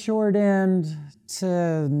 6 on the short end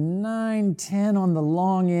to 9, 10 on the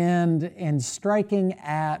long end, and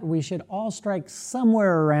we should all strike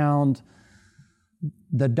somewhere around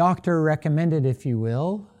the doctor recommended, if you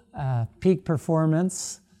will, peak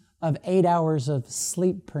performance of 8 hours of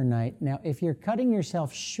sleep per night. Now, if you're cutting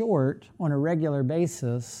yourself short on a regular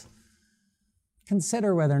basis,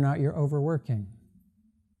 consider whether or not you're overworking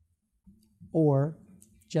or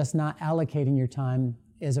just not allocating your time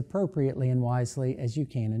as appropriately and wisely as you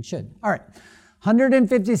can and should. All right,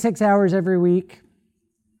 156 hours every week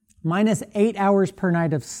minus 8 hours per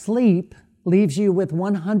night of sleep leaves you with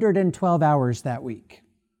 112 hours that week.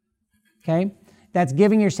 Okay? That's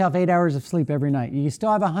giving yourself 8 hours of sleep every night. You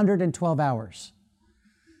still have 112 hours.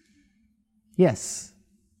 Yes.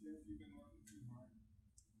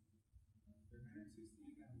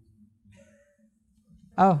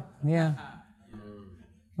 Oh, yeah.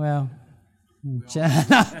 Well,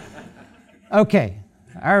 okay.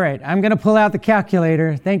 All right. I'm going to pull out the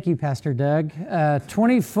calculator. Thank you, Pastor Doug.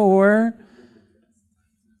 24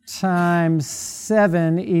 times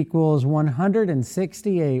 7 equals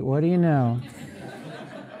 168. What do you know?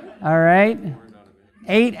 All right.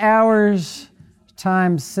 8 hours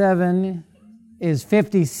times 7 is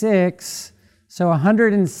 56. So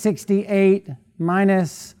 168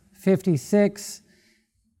 minus 56.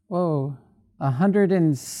 Whoa.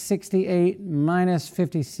 168 minus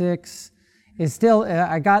 56 is still,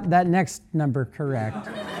 I got that next number correct.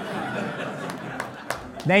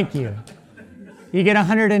 Thank you. You get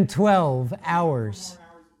 112 hours.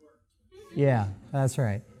 Yeah, that's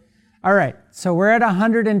right. All right, so we're at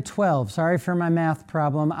 112. Sorry for my math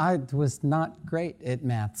problem. I was not great at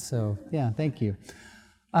math, so yeah, thank you.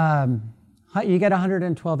 You get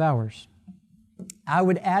 112 hours. I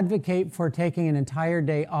would advocate for taking an entire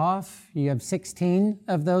day off. You have 16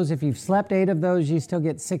 of those. If you've slept 8 of those, you still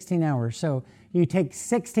get 16 hours. So you take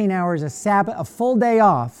 16 hours, a full day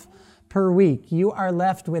off per week. You are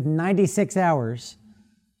left with 96 hours.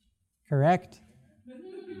 Correct?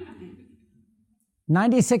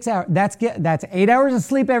 96 hours. That's 8 hours of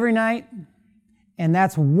sleep every night, and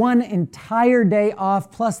that's one entire day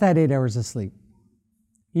off plus that 8 hours of sleep.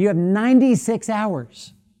 You have 96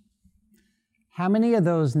 hours. How many of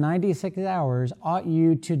those 96 hours ought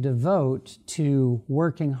you to devote to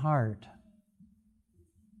working hard?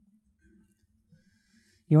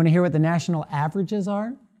 You want to hear what the national averages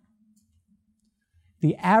are?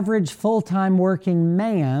 The average full-time working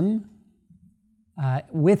man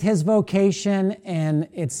with his vocation, and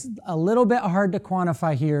it's a little bit hard to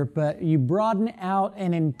quantify here, but you broaden out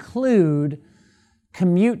and include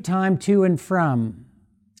commute time to and from,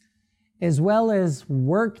 as well as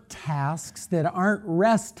work tasks that aren't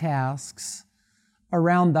rest tasks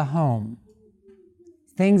around the home.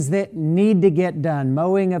 Things that need to get done,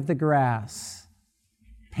 mowing of the grass,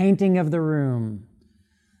 painting of the room.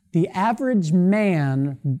 The average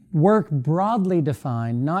man, work broadly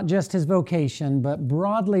defined, not just his vocation, but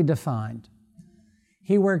broadly defined,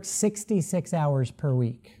 he works 66 hours per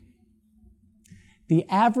week. The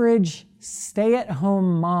average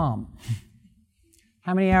stay-at-home mom,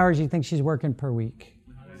 how many hours do you think she's working per week?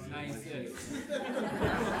 96.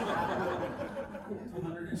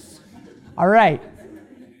 All right.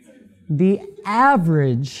 The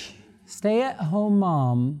average stay-at-home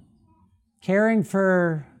mom caring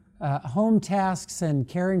for home tasks and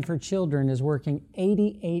caring for children is working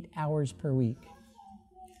 88 hours per week.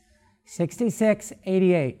 66,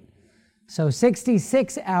 88. So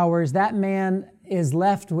 66 hours, that man is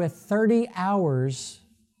left with 30 hours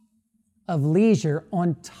of leisure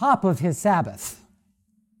on top of his Sabbath.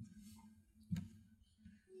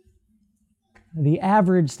 The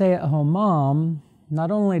average stay-at-home mom,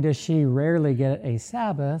 not only does she rarely get a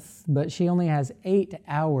Sabbath, but she only has 8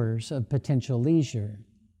 hours of potential leisure.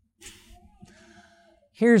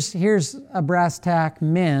 Here's a brass tack,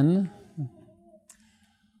 men.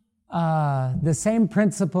 The same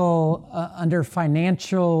principle under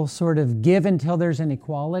financial sort of give until there's an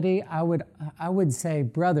equality. I would say,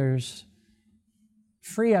 brothers,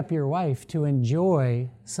 free up your wife to enjoy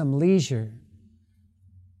some leisure.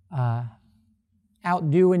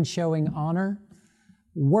 Outdo in showing honor.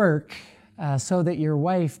 Work so that your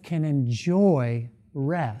wife can enjoy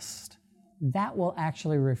rest. That will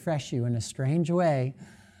actually refresh you in a strange way,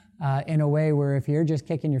 in a way where if you're just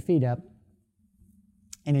kicking your feet up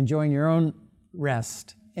and enjoying your own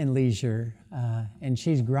rest and leisure, and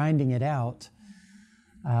she's grinding it out,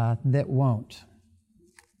 that won't.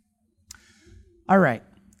 All right.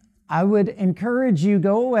 I would encourage you,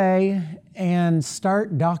 go away and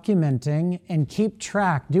start documenting and keep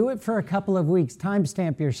track. Do it for a couple of weeks.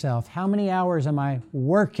 Timestamp yourself. How many hours am I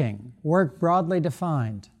working? Work broadly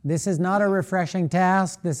defined. This is not a refreshing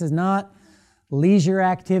task. This is not leisure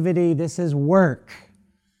activity. This is work.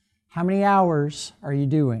 How many hours are you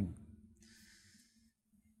doing?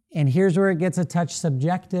 And here's where it gets a touch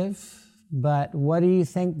subjective. But what do you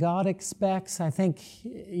think God expects? I think,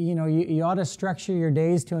 you ought to structure your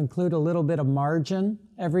days to include a little bit of margin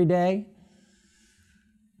every day.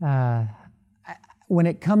 When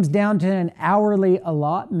it comes down to an hourly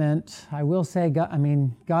allotment, I will say,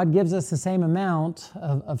 God gives us the same amount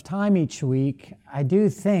of time each week. I do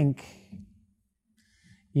think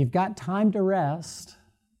you've got time to rest.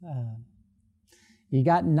 You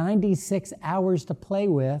got 96 hours to play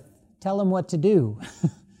with. Tell them what to do.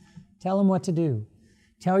 Tell them what to do.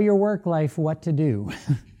 Tell your work life what to do.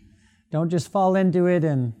 Don't just fall into it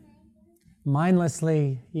and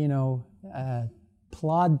mindlessly,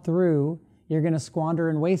 plod through. You're going to squander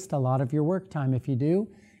and waste a lot of your work time if you do.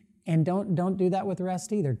 And don't do that with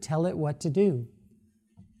rest either. Tell it what to do.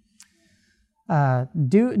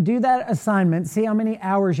 Do that assignment. See how many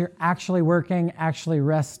hours you're actually working, actually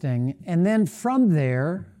resting. And then from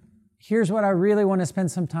there, here's what I really want to spend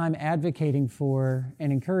some time advocating for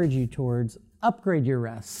and encourage you towards. Upgrade your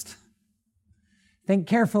rest. Think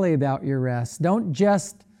carefully about your rest. Don't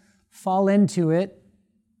just fall into it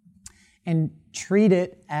and treat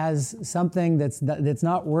it as something that's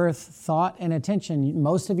not worth thought and attention.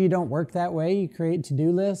 Most of you don't work that way. You create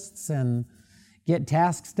to-do lists and get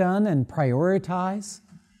tasks done and prioritize.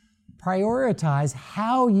 Prioritize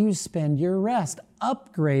how you spend your rest.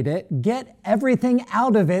 Upgrade it. Get everything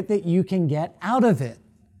out of it that you can get out of it.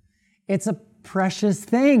 It's a precious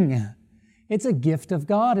thing. It's a gift of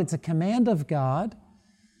God. It's a command of God.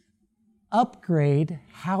 Upgrade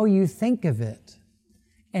how you think of it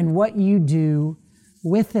and what you do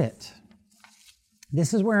with it.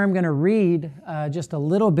 This is where I'm going to read just a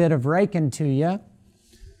little bit of Reichen to you.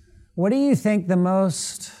 What do you think the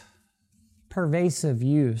most pervasive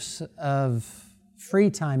use of free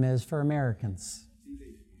time is for Americans?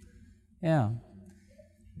 Yeah,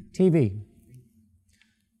 TV.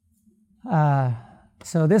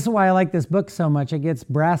 So this is why I like this book so much. It gets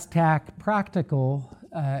brass tack practical.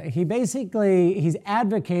 He's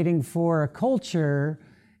advocating for a culture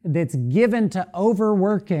that's given to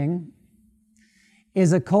overworking,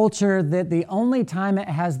 is a culture that the only time it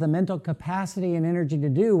has the mental capacity and energy to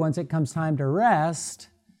do once it comes time to rest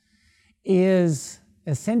is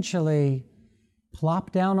essentially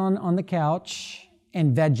plop down on the couch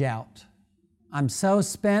and veg out. I'm so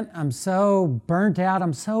spent, I'm so burnt out,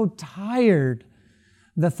 I'm so tired.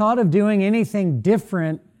 The thought of doing anything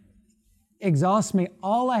different exhausts me.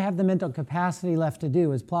 All I have the mental capacity left to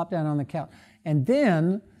do is plop down on the couch. And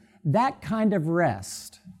then that kind of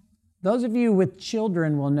rest, those of you with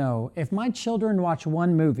children will know, if my children watch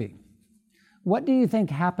one movie, what do you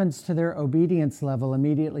think happens to their obedience level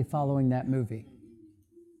immediately following that movie?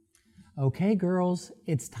 Okay, girls,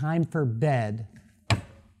 it's time for bed.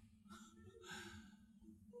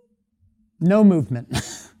 No movement.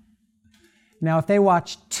 Now, if they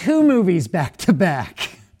watch 2 movies back to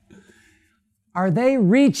back, are they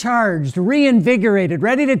recharged, reinvigorated,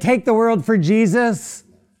 ready to take the world for Jesus?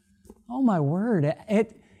 Oh my word,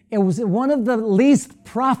 it was one of the least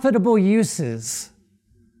profitable uses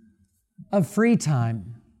of free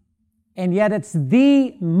time, and yet it's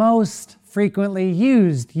the most frequently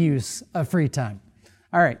used use of free time.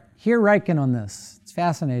 All right, hear Reichen on this. It's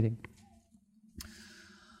fascinating.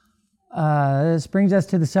 This brings us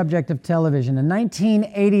to the subject of television. In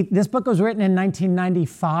 1980, this book was written in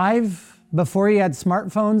 1995, before you had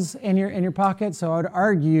smartphones in your pocket, so I would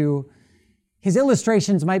argue his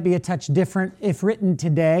illustrations might be a touch different if written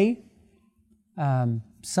today.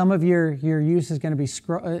 Some of your use is going to be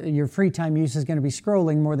your free time use is going to be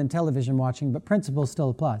scrolling more than television watching, but principle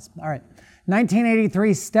still applies. All right.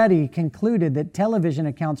 1983 study concluded that television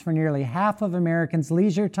accounts for nearly half of Americans'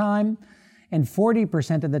 leisure time and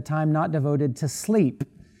 40% of the time not devoted to sleep,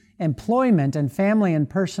 employment, and family and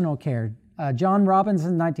personal care. John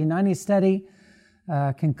Robinson's 1990 study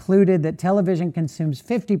concluded that television consumes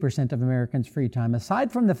 50% of Americans' free time.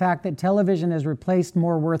 Aside from the fact that television has replaced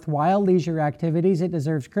more worthwhile leisure activities, it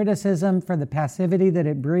deserves criticism for the passivity that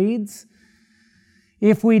it breeds.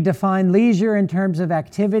 If we define leisure in terms of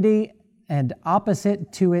activity and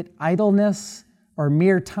opposite to it idleness or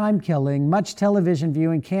mere time killing, much television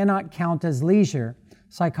viewing cannot count as leisure.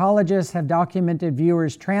 Psychologists have documented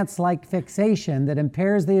viewers' trance-like fixation that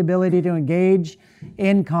impairs the ability to engage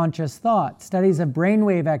in conscious thought. Studies of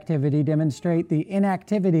brainwave activity demonstrate the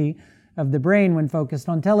inactivity of the brain when focused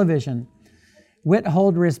on television.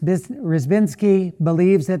 Witold Rybinski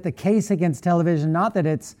believes that the case against television, not that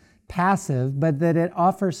it's passive, but that it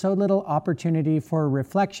offers so little opportunity for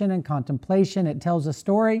reflection and contemplation. It tells a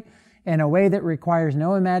story in a way that requires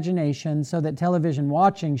no imagination, so that television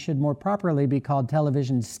watching should more properly be called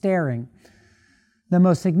television staring. The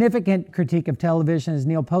most significant critique of television is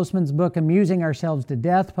Neil Postman's book, Amusing Ourselves to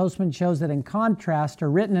Death. Postman shows that in contrast to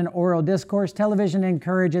written and oral discourse, television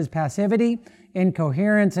encourages passivity,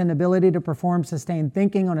 incoherence, inability to perform sustained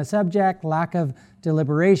thinking on a subject, lack of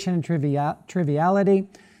deliberation and triviality.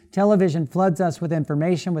 Television floods us with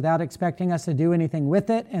information without expecting us to do anything with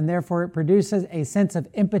it, and therefore it produces a sense of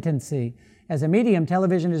impotency. As a medium,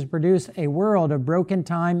 television has produced a world of broken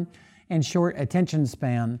time and short attention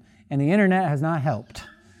span, and the internet has not helped.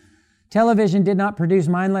 Television did not produce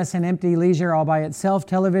mindless and empty leisure all by itself.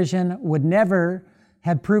 Television would never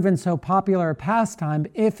have proven so popular a pastime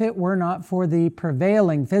if it were not for the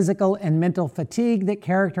prevailing physical and mental fatigue that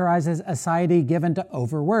characterizes a society given to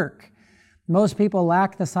overwork. Most people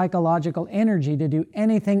lack the psychological energy to do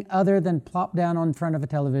anything other than plop down in front of a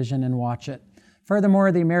television and watch it.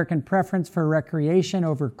 Furthermore, the American preference for recreation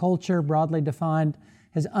over culture, broadly defined,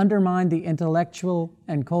 has undermined the intellectual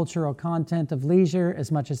and cultural content of leisure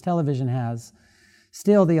as much as television has.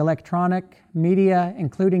 Still, the electronic media,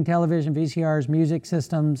 including television, VCRs, music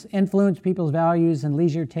systems, influence people's values and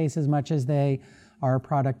leisure tastes as much as they are a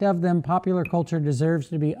product of them. Popular culture deserves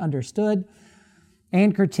to be understood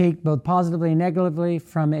and critiqued both positively and negatively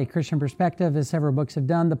from a Christian perspective, as several books have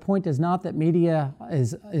done. The point is not that media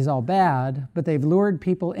is all bad, but they've lured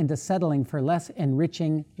people into settling for less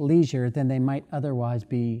enriching leisure than they might otherwise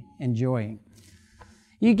be enjoying.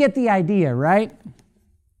 You get the idea, right?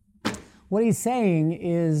 What he's saying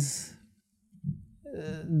is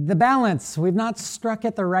the balance. We've not struck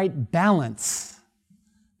at the right balance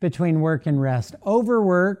between work and rest.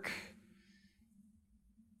 Overwork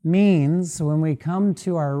means when we come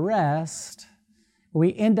to our rest,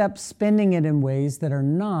 we end up spending it in ways that are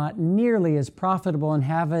not nearly as profitable and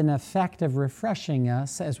have an effect of refreshing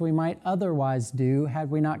us as we might otherwise do had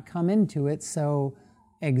we not come into it so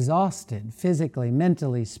exhausted, physically,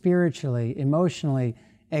 mentally, spiritually, emotionally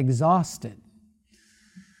exhausted.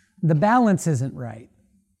 The balance isn't right.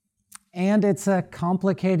 And it's a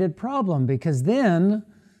complicated problem because then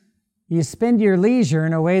you spend your leisure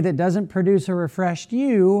in a way that doesn't produce a refreshed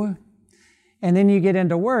you, and then you get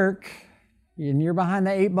into work, and you're behind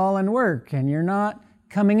the 8 ball in work, and you're not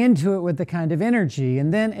coming into it with the kind of energy,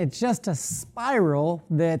 and then it's just a spiral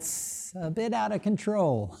that's a bit out of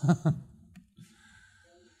control.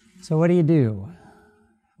 So what do you do?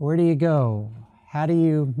 Where do you go? How do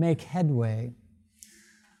you make headway?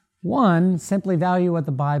 One, simply value what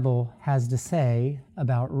the Bible has to say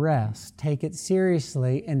about rest. Take it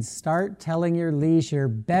seriously and start telling your leisure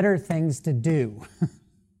better things to do.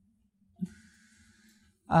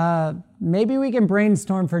 Maybe we can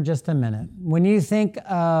brainstorm for just a minute. When you think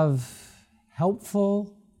of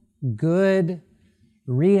helpful, good,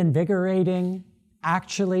 reinvigorating,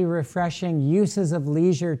 actually refreshing uses of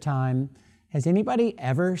leisure time, has anybody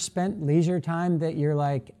ever spent leisure time that you're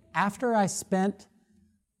like, after I spent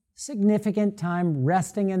significant time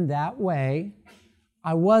resting in that way,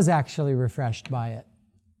 I was actually refreshed by it?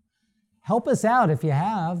 Help us out if you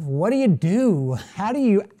have. What do you do? How do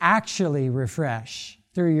you actually refresh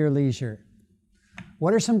through your leisure?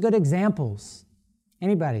 What are some good examples?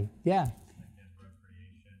 Anybody? Yeah.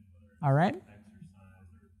 All right.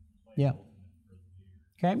 Yeah.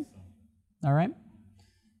 Okay. All right.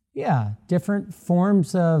 Yeah. Different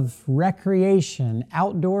forms of recreation,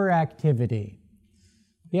 outdoor activity.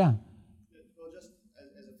 Yeah. Well, just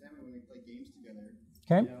as a family, when we play games together,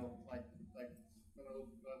 okay. You know, like when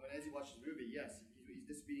Ezzy watches a movie, yes, he's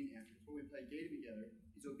disobedient afterwards. When we play a game together,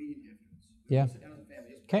 he's obedient afterwards. When Yeah. we sit down as a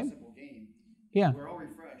family, just play a simple game. Yeah. We're all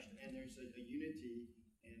refreshed, and there's a unity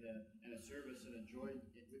and a service and a joy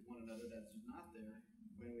with one another that's not there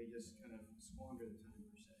when we just kind of squander the time,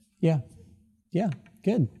 per se. Yeah. Yeah.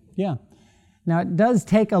 Good. Yeah. Now, it does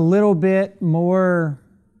take a little bit more.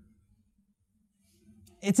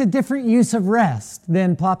 It's a different use of rest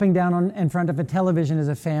than plopping down in front of a television as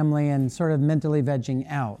a family and sort of mentally vegging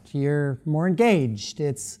out. You're more engaged.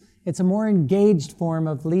 It's a more engaged form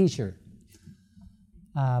of leisure.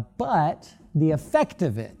 But the effect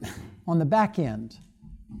of it on the back end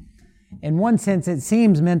in one sense, it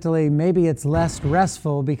seems mentally maybe it's less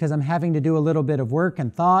restful because I'm having to do a little bit of work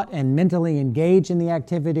and thought and mentally engage in the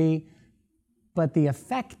activity. But the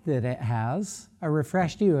effect that it has, a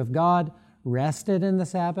refreshed you, if God rested in the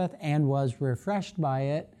Sabbath and was refreshed by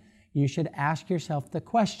it, you should ask yourself the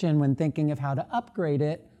question when thinking of how to upgrade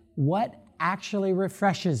it, what actually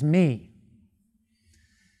refreshes me?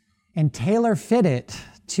 And tailor fit it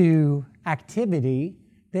to activity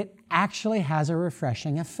that actually has a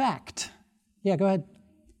refreshing effect. Yeah, go ahead.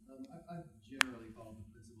 I generally follow the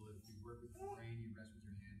principle that if you work with your brain, you rest with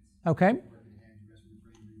your hands. Okay. You work with your hands, you rest with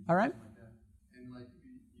your brain. All right. Like that. And like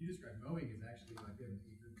you described, mowing is actually like we have an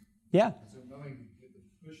acre. Yeah. So mowing with the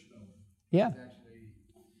push mower Yeah. is actually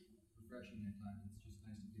refreshing at times. It's just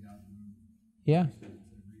nice to get out and move. Yeah. Instead of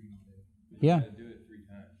reading all day. Yeah. Do it 3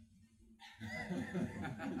 times.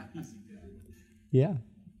 Yeah.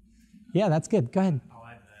 Yeah, that's good. Go ahead. I'll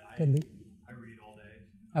add to that. Go ahead, Lee. I read all day.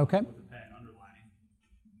 Okay. With a pen underlining.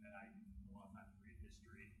 And I a lot of times read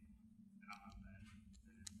history. And I'll have pen.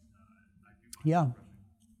 And I do find Yeah. it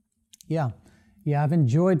refreshing. Yeah. Yeah, I've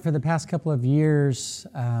enjoyed for the past couple of years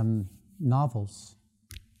novels.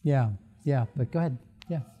 Yeah. Yeah, but go ahead.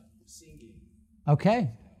 Yeah. Singing,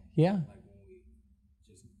 Okay. Yeah. like when we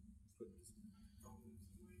just put this phones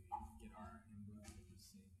away, get our hymn book and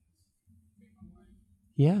just sing, me and my wife.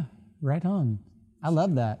 Yeah. Right on. I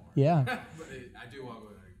love that. Yeah. But I do want to go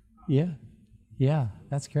like, Yeah. Yeah.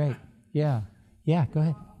 That's great. Yeah. Yeah. Go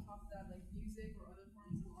ahead. On top of that, like music or other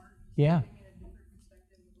forms of art, just Yeah. putting in a different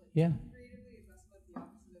perspective of like Yeah. creatively, is that's what the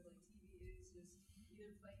opposite of like TV is, just either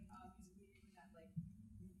playing musically using that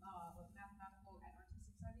like mathematical and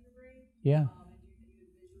artistic side of your brain, Yeah. and doing it either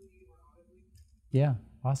visually or audibly. Yeah.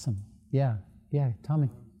 Awesome. Yeah. Yeah. Tommy.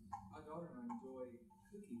 my daughter and I enjoy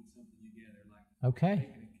cooking something together, like Okay.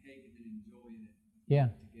 making a cake and then enjoying it Yeah.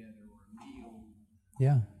 together, or a meal.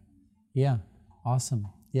 Yeah. Yeah. Awesome.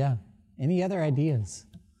 Yeah. Any other ideas?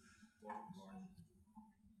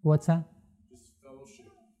 What's that? Just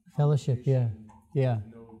fellowship. Fellowship. Yeah. Yeah.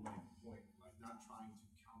 No like point, like not trying to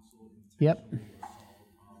counsel Yep. intentionally or solve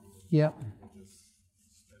a problem, Yep. but just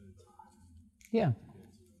spending time and Yeah.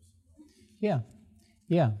 getting to know somebody. Yeah.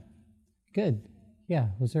 Yeah. Good. Yeah.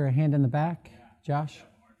 Was there a hand in the back? Josh?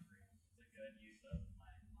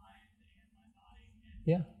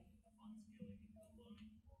 Yeah.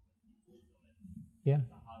 Yeah.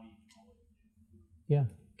 Yeah.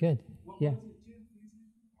 Good. Yeah.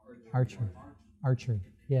 Archery. Archery.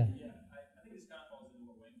 Yeah. Yeah, I think this kind of falls into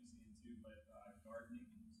what Wayne was saying too, but gardening.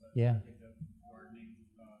 So Yeah. I picked up gardening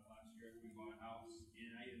last year after we bought a house, and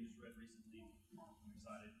I even just read recently. I'm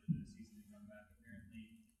excited for the season to come back.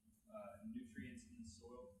 Apparently, nutrients in the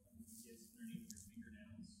soil gets underneath your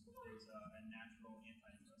fingernails is a natural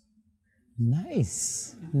antidepressant.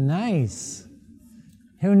 Nice. Nice.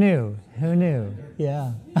 Who knew? Who knew?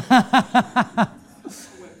 Yeah.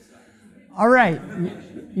 All right.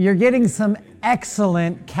 You're getting some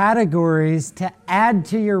excellent categories to add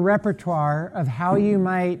to your repertoire of how you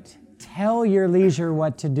might tell your leisure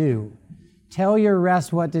what to do, tell your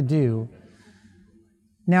rest what to do.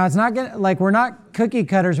 Now, it's not gonna, like, we're not cookie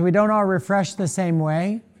cutters. We don't all refresh the same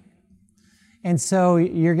way. And so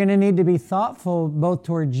you're going to need to be thoughtful both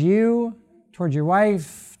towards you, towards your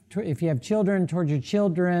wife, if you have children, towards your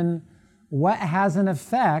children. What has an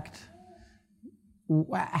effect?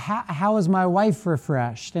 How is my wife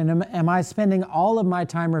refreshed? And am I spending all of my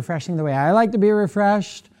time refreshing the way I like to be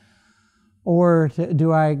refreshed? Or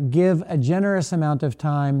do I give a generous amount of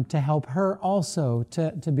time to help her also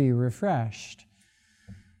to be refreshed?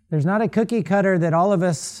 There's not a cookie cutter that all of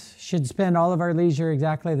us should spend all of our leisure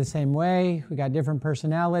exactly the same way. We got different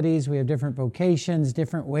personalities, we have different vocations,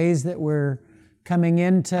 different ways that we're coming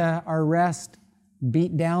into our rest,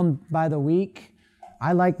 beat down by the week.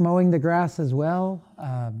 I like mowing the grass as well.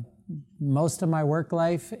 Most of my work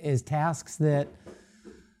life is tasks that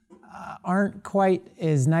aren't quite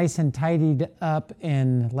as nice and tidied up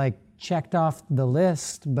and like checked off the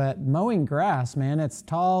list, but mowing grass, man, it's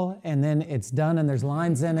tall and then it's done and there's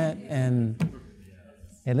lines in it, and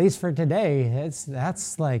at least for today, it's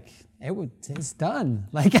done.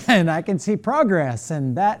 Like, and I can see progress,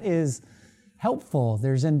 and that is helpful.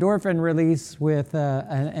 There's endorphin release with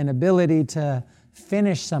an ability to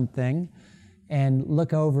finish something and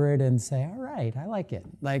look over it and say, all right, I like it.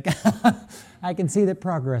 Like, I can see that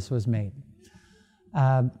progress was made.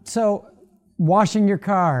 So washing your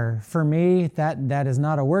car, for me, that is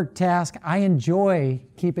not a work task. I enjoy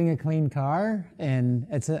keeping a clean car, and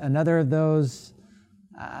it's another of those,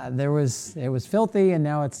 it was filthy and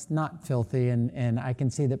now it's not filthy, and I can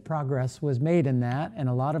see that progress was made in that. And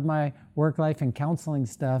a lot of my work life and counseling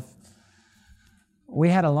stuff We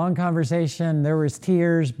had a long conversation. There was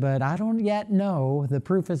tears, but I don't yet know. The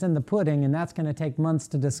proof is in the pudding, and that's going to take months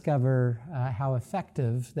to discover how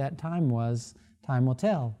effective that time was. Time will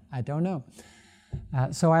tell. I don't know.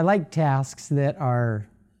 So I like tasks that are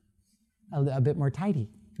a bit more tidy.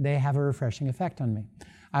 They have a refreshing effect on me.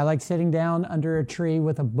 I like sitting down under a tree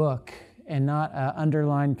with a book, and not an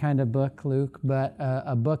underlined kind of book, Luke, but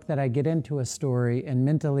a book that I get into a story and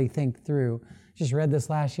mentally think through. Just read this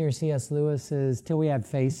last year, C.S. Lewis's Till We Have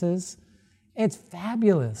Faces. It's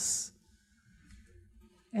fabulous.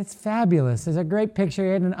 It's fabulous. There's a great picture.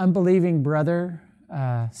 He had an unbelieving brother,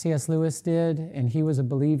 C.S. Lewis did, and he was a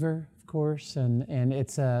believer, of course, and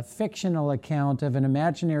it's a fictional account of an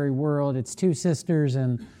imaginary world. It's two sisters,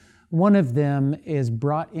 and one of them is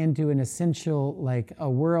brought into an essential, like a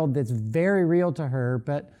world that's very real to her,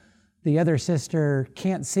 but the other sister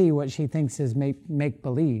can't see what she thinks is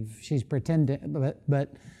make-believe. She's pretending,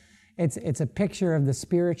 but it's a picture of the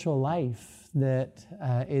spiritual life that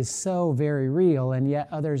is so very real, and yet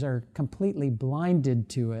others are completely blinded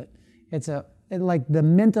to it. It's like the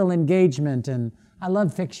mental engagement, and I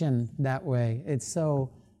love fiction that way. It's so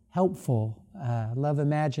helpful. I love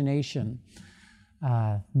imagination.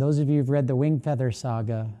 Those of you who've read the Wingfeather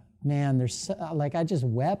Saga, man, there's I just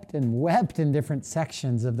wept and wept in different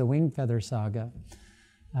sections of the Wingfeather Saga.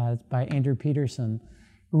 It's by Andrew Peterson.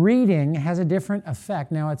 Reading has a different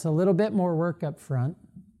effect. Now, it's a little bit more work up front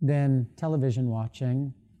than television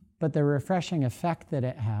watching, but the refreshing effect that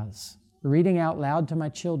it has. Reading out loud to my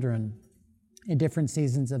children in different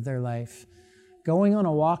seasons of their life. Going on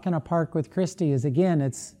a walk in a park with Christy is,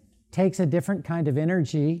 again, takes a different kind of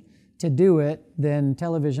energy to do it than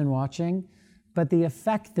television watching, but the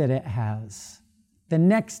effect that it has, the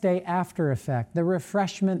next day after effect, the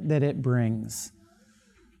refreshment that it brings.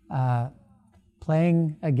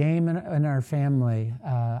 Playing a game in our family.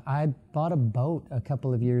 I bought a boat a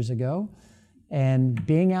couple of years ago, and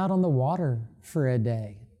being out on the water for a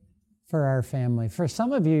day for our family. For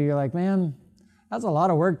some of you, you're like, man, that's a lot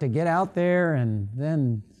of work to get out there, and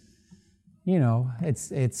then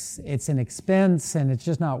it's an expense, and it's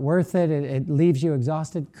just not worth it. It leaves you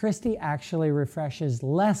exhausted. Christy actually refreshes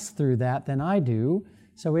less through that than I do,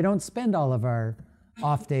 so we don't spend all of our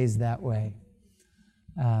off days that way.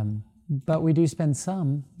 But we do spend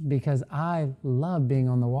some, because I love being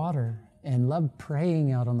on the water and love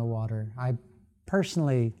praying out on the water. I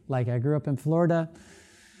personally, I grew up in Florida.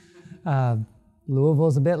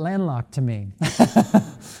 Louisville's a bit landlocked to me.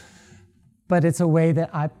 But it's a way that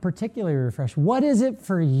I particularly refresh. What is it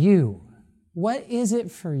for you? What is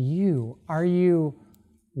it for you? Are you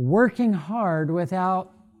working hard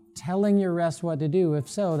without telling your rest what to do? If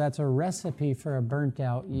so, that's a recipe for a burnt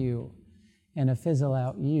out you and a fizzle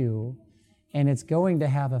out you. And it's going to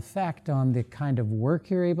have effect on the kind of work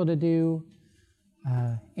you're able to do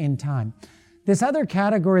in time. This other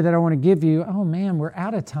category that I want to give you, oh man, we're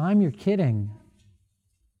out of time. You're kidding.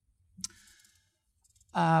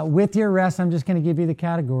 With your rest, I'm just going to give you the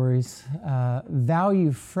categories.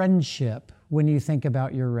 Value friendship when you think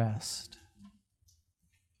about your rest.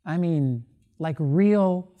 I mean, like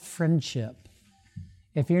real friendship.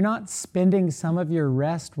 If you're not spending some of your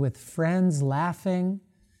rest with friends, laughing,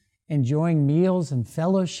 enjoying meals and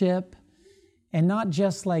fellowship, and not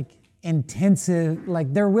just intensive,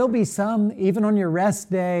 there will be some, even on your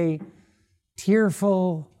rest day,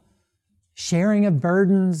 tearful sharing of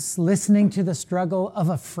burdens, listening to the struggle of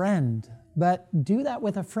a friend. But do that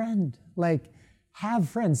with a friend. Have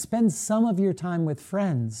friends. Spend some of your time with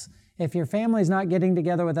friends. If your family's not getting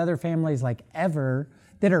together with other families ever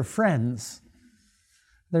that are friends,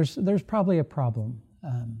 there's probably a problem.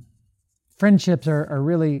 Friendships are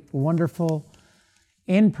really wonderful.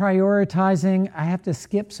 In prioritizing, I have to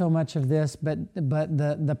skip so much of this, but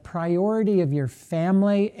the priority of your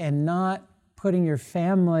family and not putting your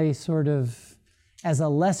family sort of as a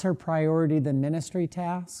lesser priority than ministry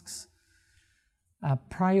tasks.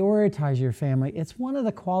 Prioritize your family. It's one of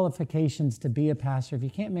the qualifications to be a pastor. If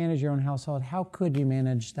you can't manage your own household, how could you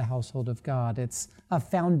manage the household of God? It's a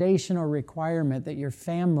foundational requirement that your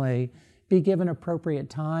family be given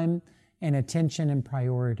appropriate time and attention and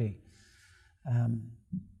priority.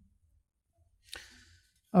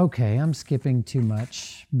 Okay, I'm skipping too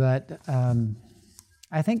much, but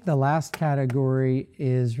I think the last category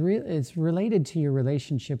is it's related to your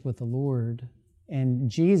relationship with the Lord. And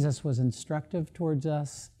Jesus was instructive towards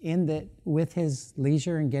us in that with his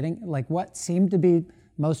leisure and getting, what seemed to be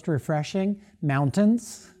most refreshing,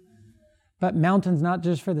 mountains. But mountains not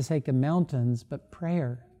just for the sake of mountains, but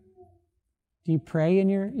prayer. Do you pray in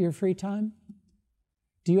your free time?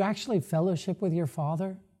 Do you actually fellowship with your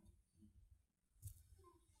Father?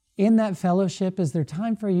 In that fellowship, is there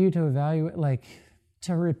time for you to evaluate, like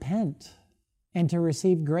to repent and to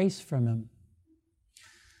receive grace from Him?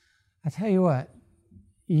 I tell you what,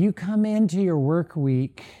 you come into your work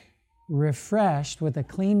week refreshed with a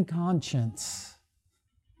clean conscience,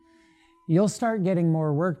 you'll start getting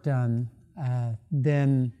more work done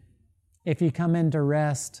than if you come into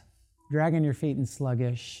rest, dragging your feet and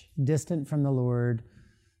sluggish, distant from the Lord,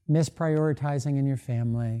 misprioritizing in your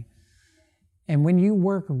family. And when you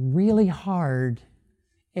work really hard,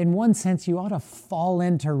 in one sense, you ought to fall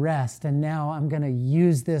into rest. And now I'm going to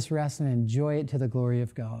use this rest and enjoy it to the glory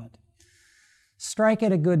of God. Strike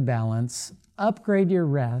at a good balance. Upgrade your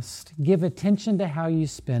rest. Give attention to how you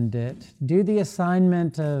spend it. Do the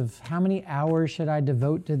assignment of how many hours should I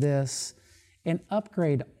devote to this, and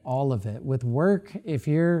upgrade all of it. With work, if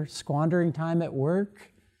you're squandering time at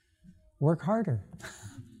work, work harder.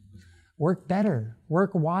 Work better.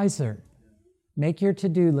 Work wiser. Make your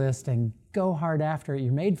to-do list and go hard after it.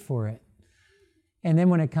 You're made for it. And then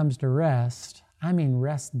when it comes to rest, I mean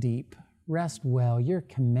rest deep, rest well. You're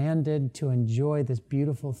commanded to enjoy this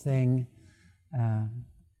beautiful thing.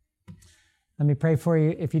 Let me pray for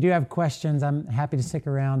you. If you do have questions, I'm happy to stick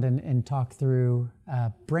around and talk through,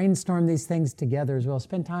 brainstorm these things together as well.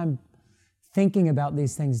 Spend time thinking about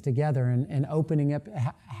these things together and opening up.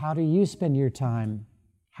 How do you spend your time?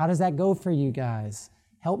 How does that go for you guys?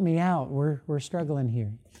 Help me out. We're struggling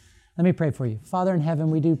here. Let me pray for you. Father in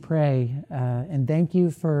heaven, we do pray and thank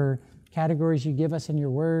you for categories you give us in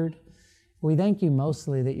your word. We thank you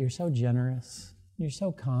mostly that you're so generous, you're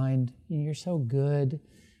so kind, you're so good.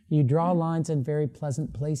 You draw lines in very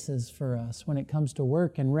pleasant places for us when it comes to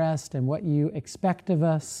work and rest and what you expect of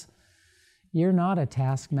us. You're not a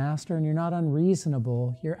taskmaster and you're not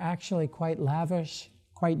unreasonable. You're actually quite lavish,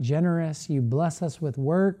 quite generous. You bless us with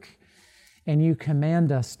work and you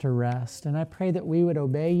command us to rest. And I pray that we would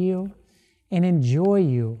obey you and enjoy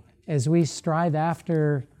you as we strive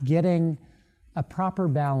after getting a proper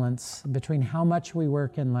balance between how much we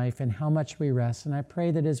work in life and how much we rest. And I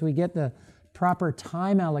pray that as we get the proper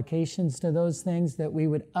time allocations to those things, that we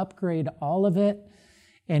would upgrade all of it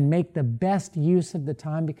and make the best use of the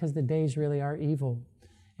time, because the days really are evil.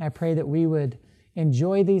 And I pray that we would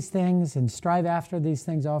enjoy these things and strive after these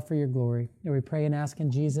things all for your glory. And we pray and ask in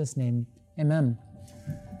Jesus' name. Amen.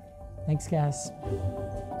 Thanks, guys.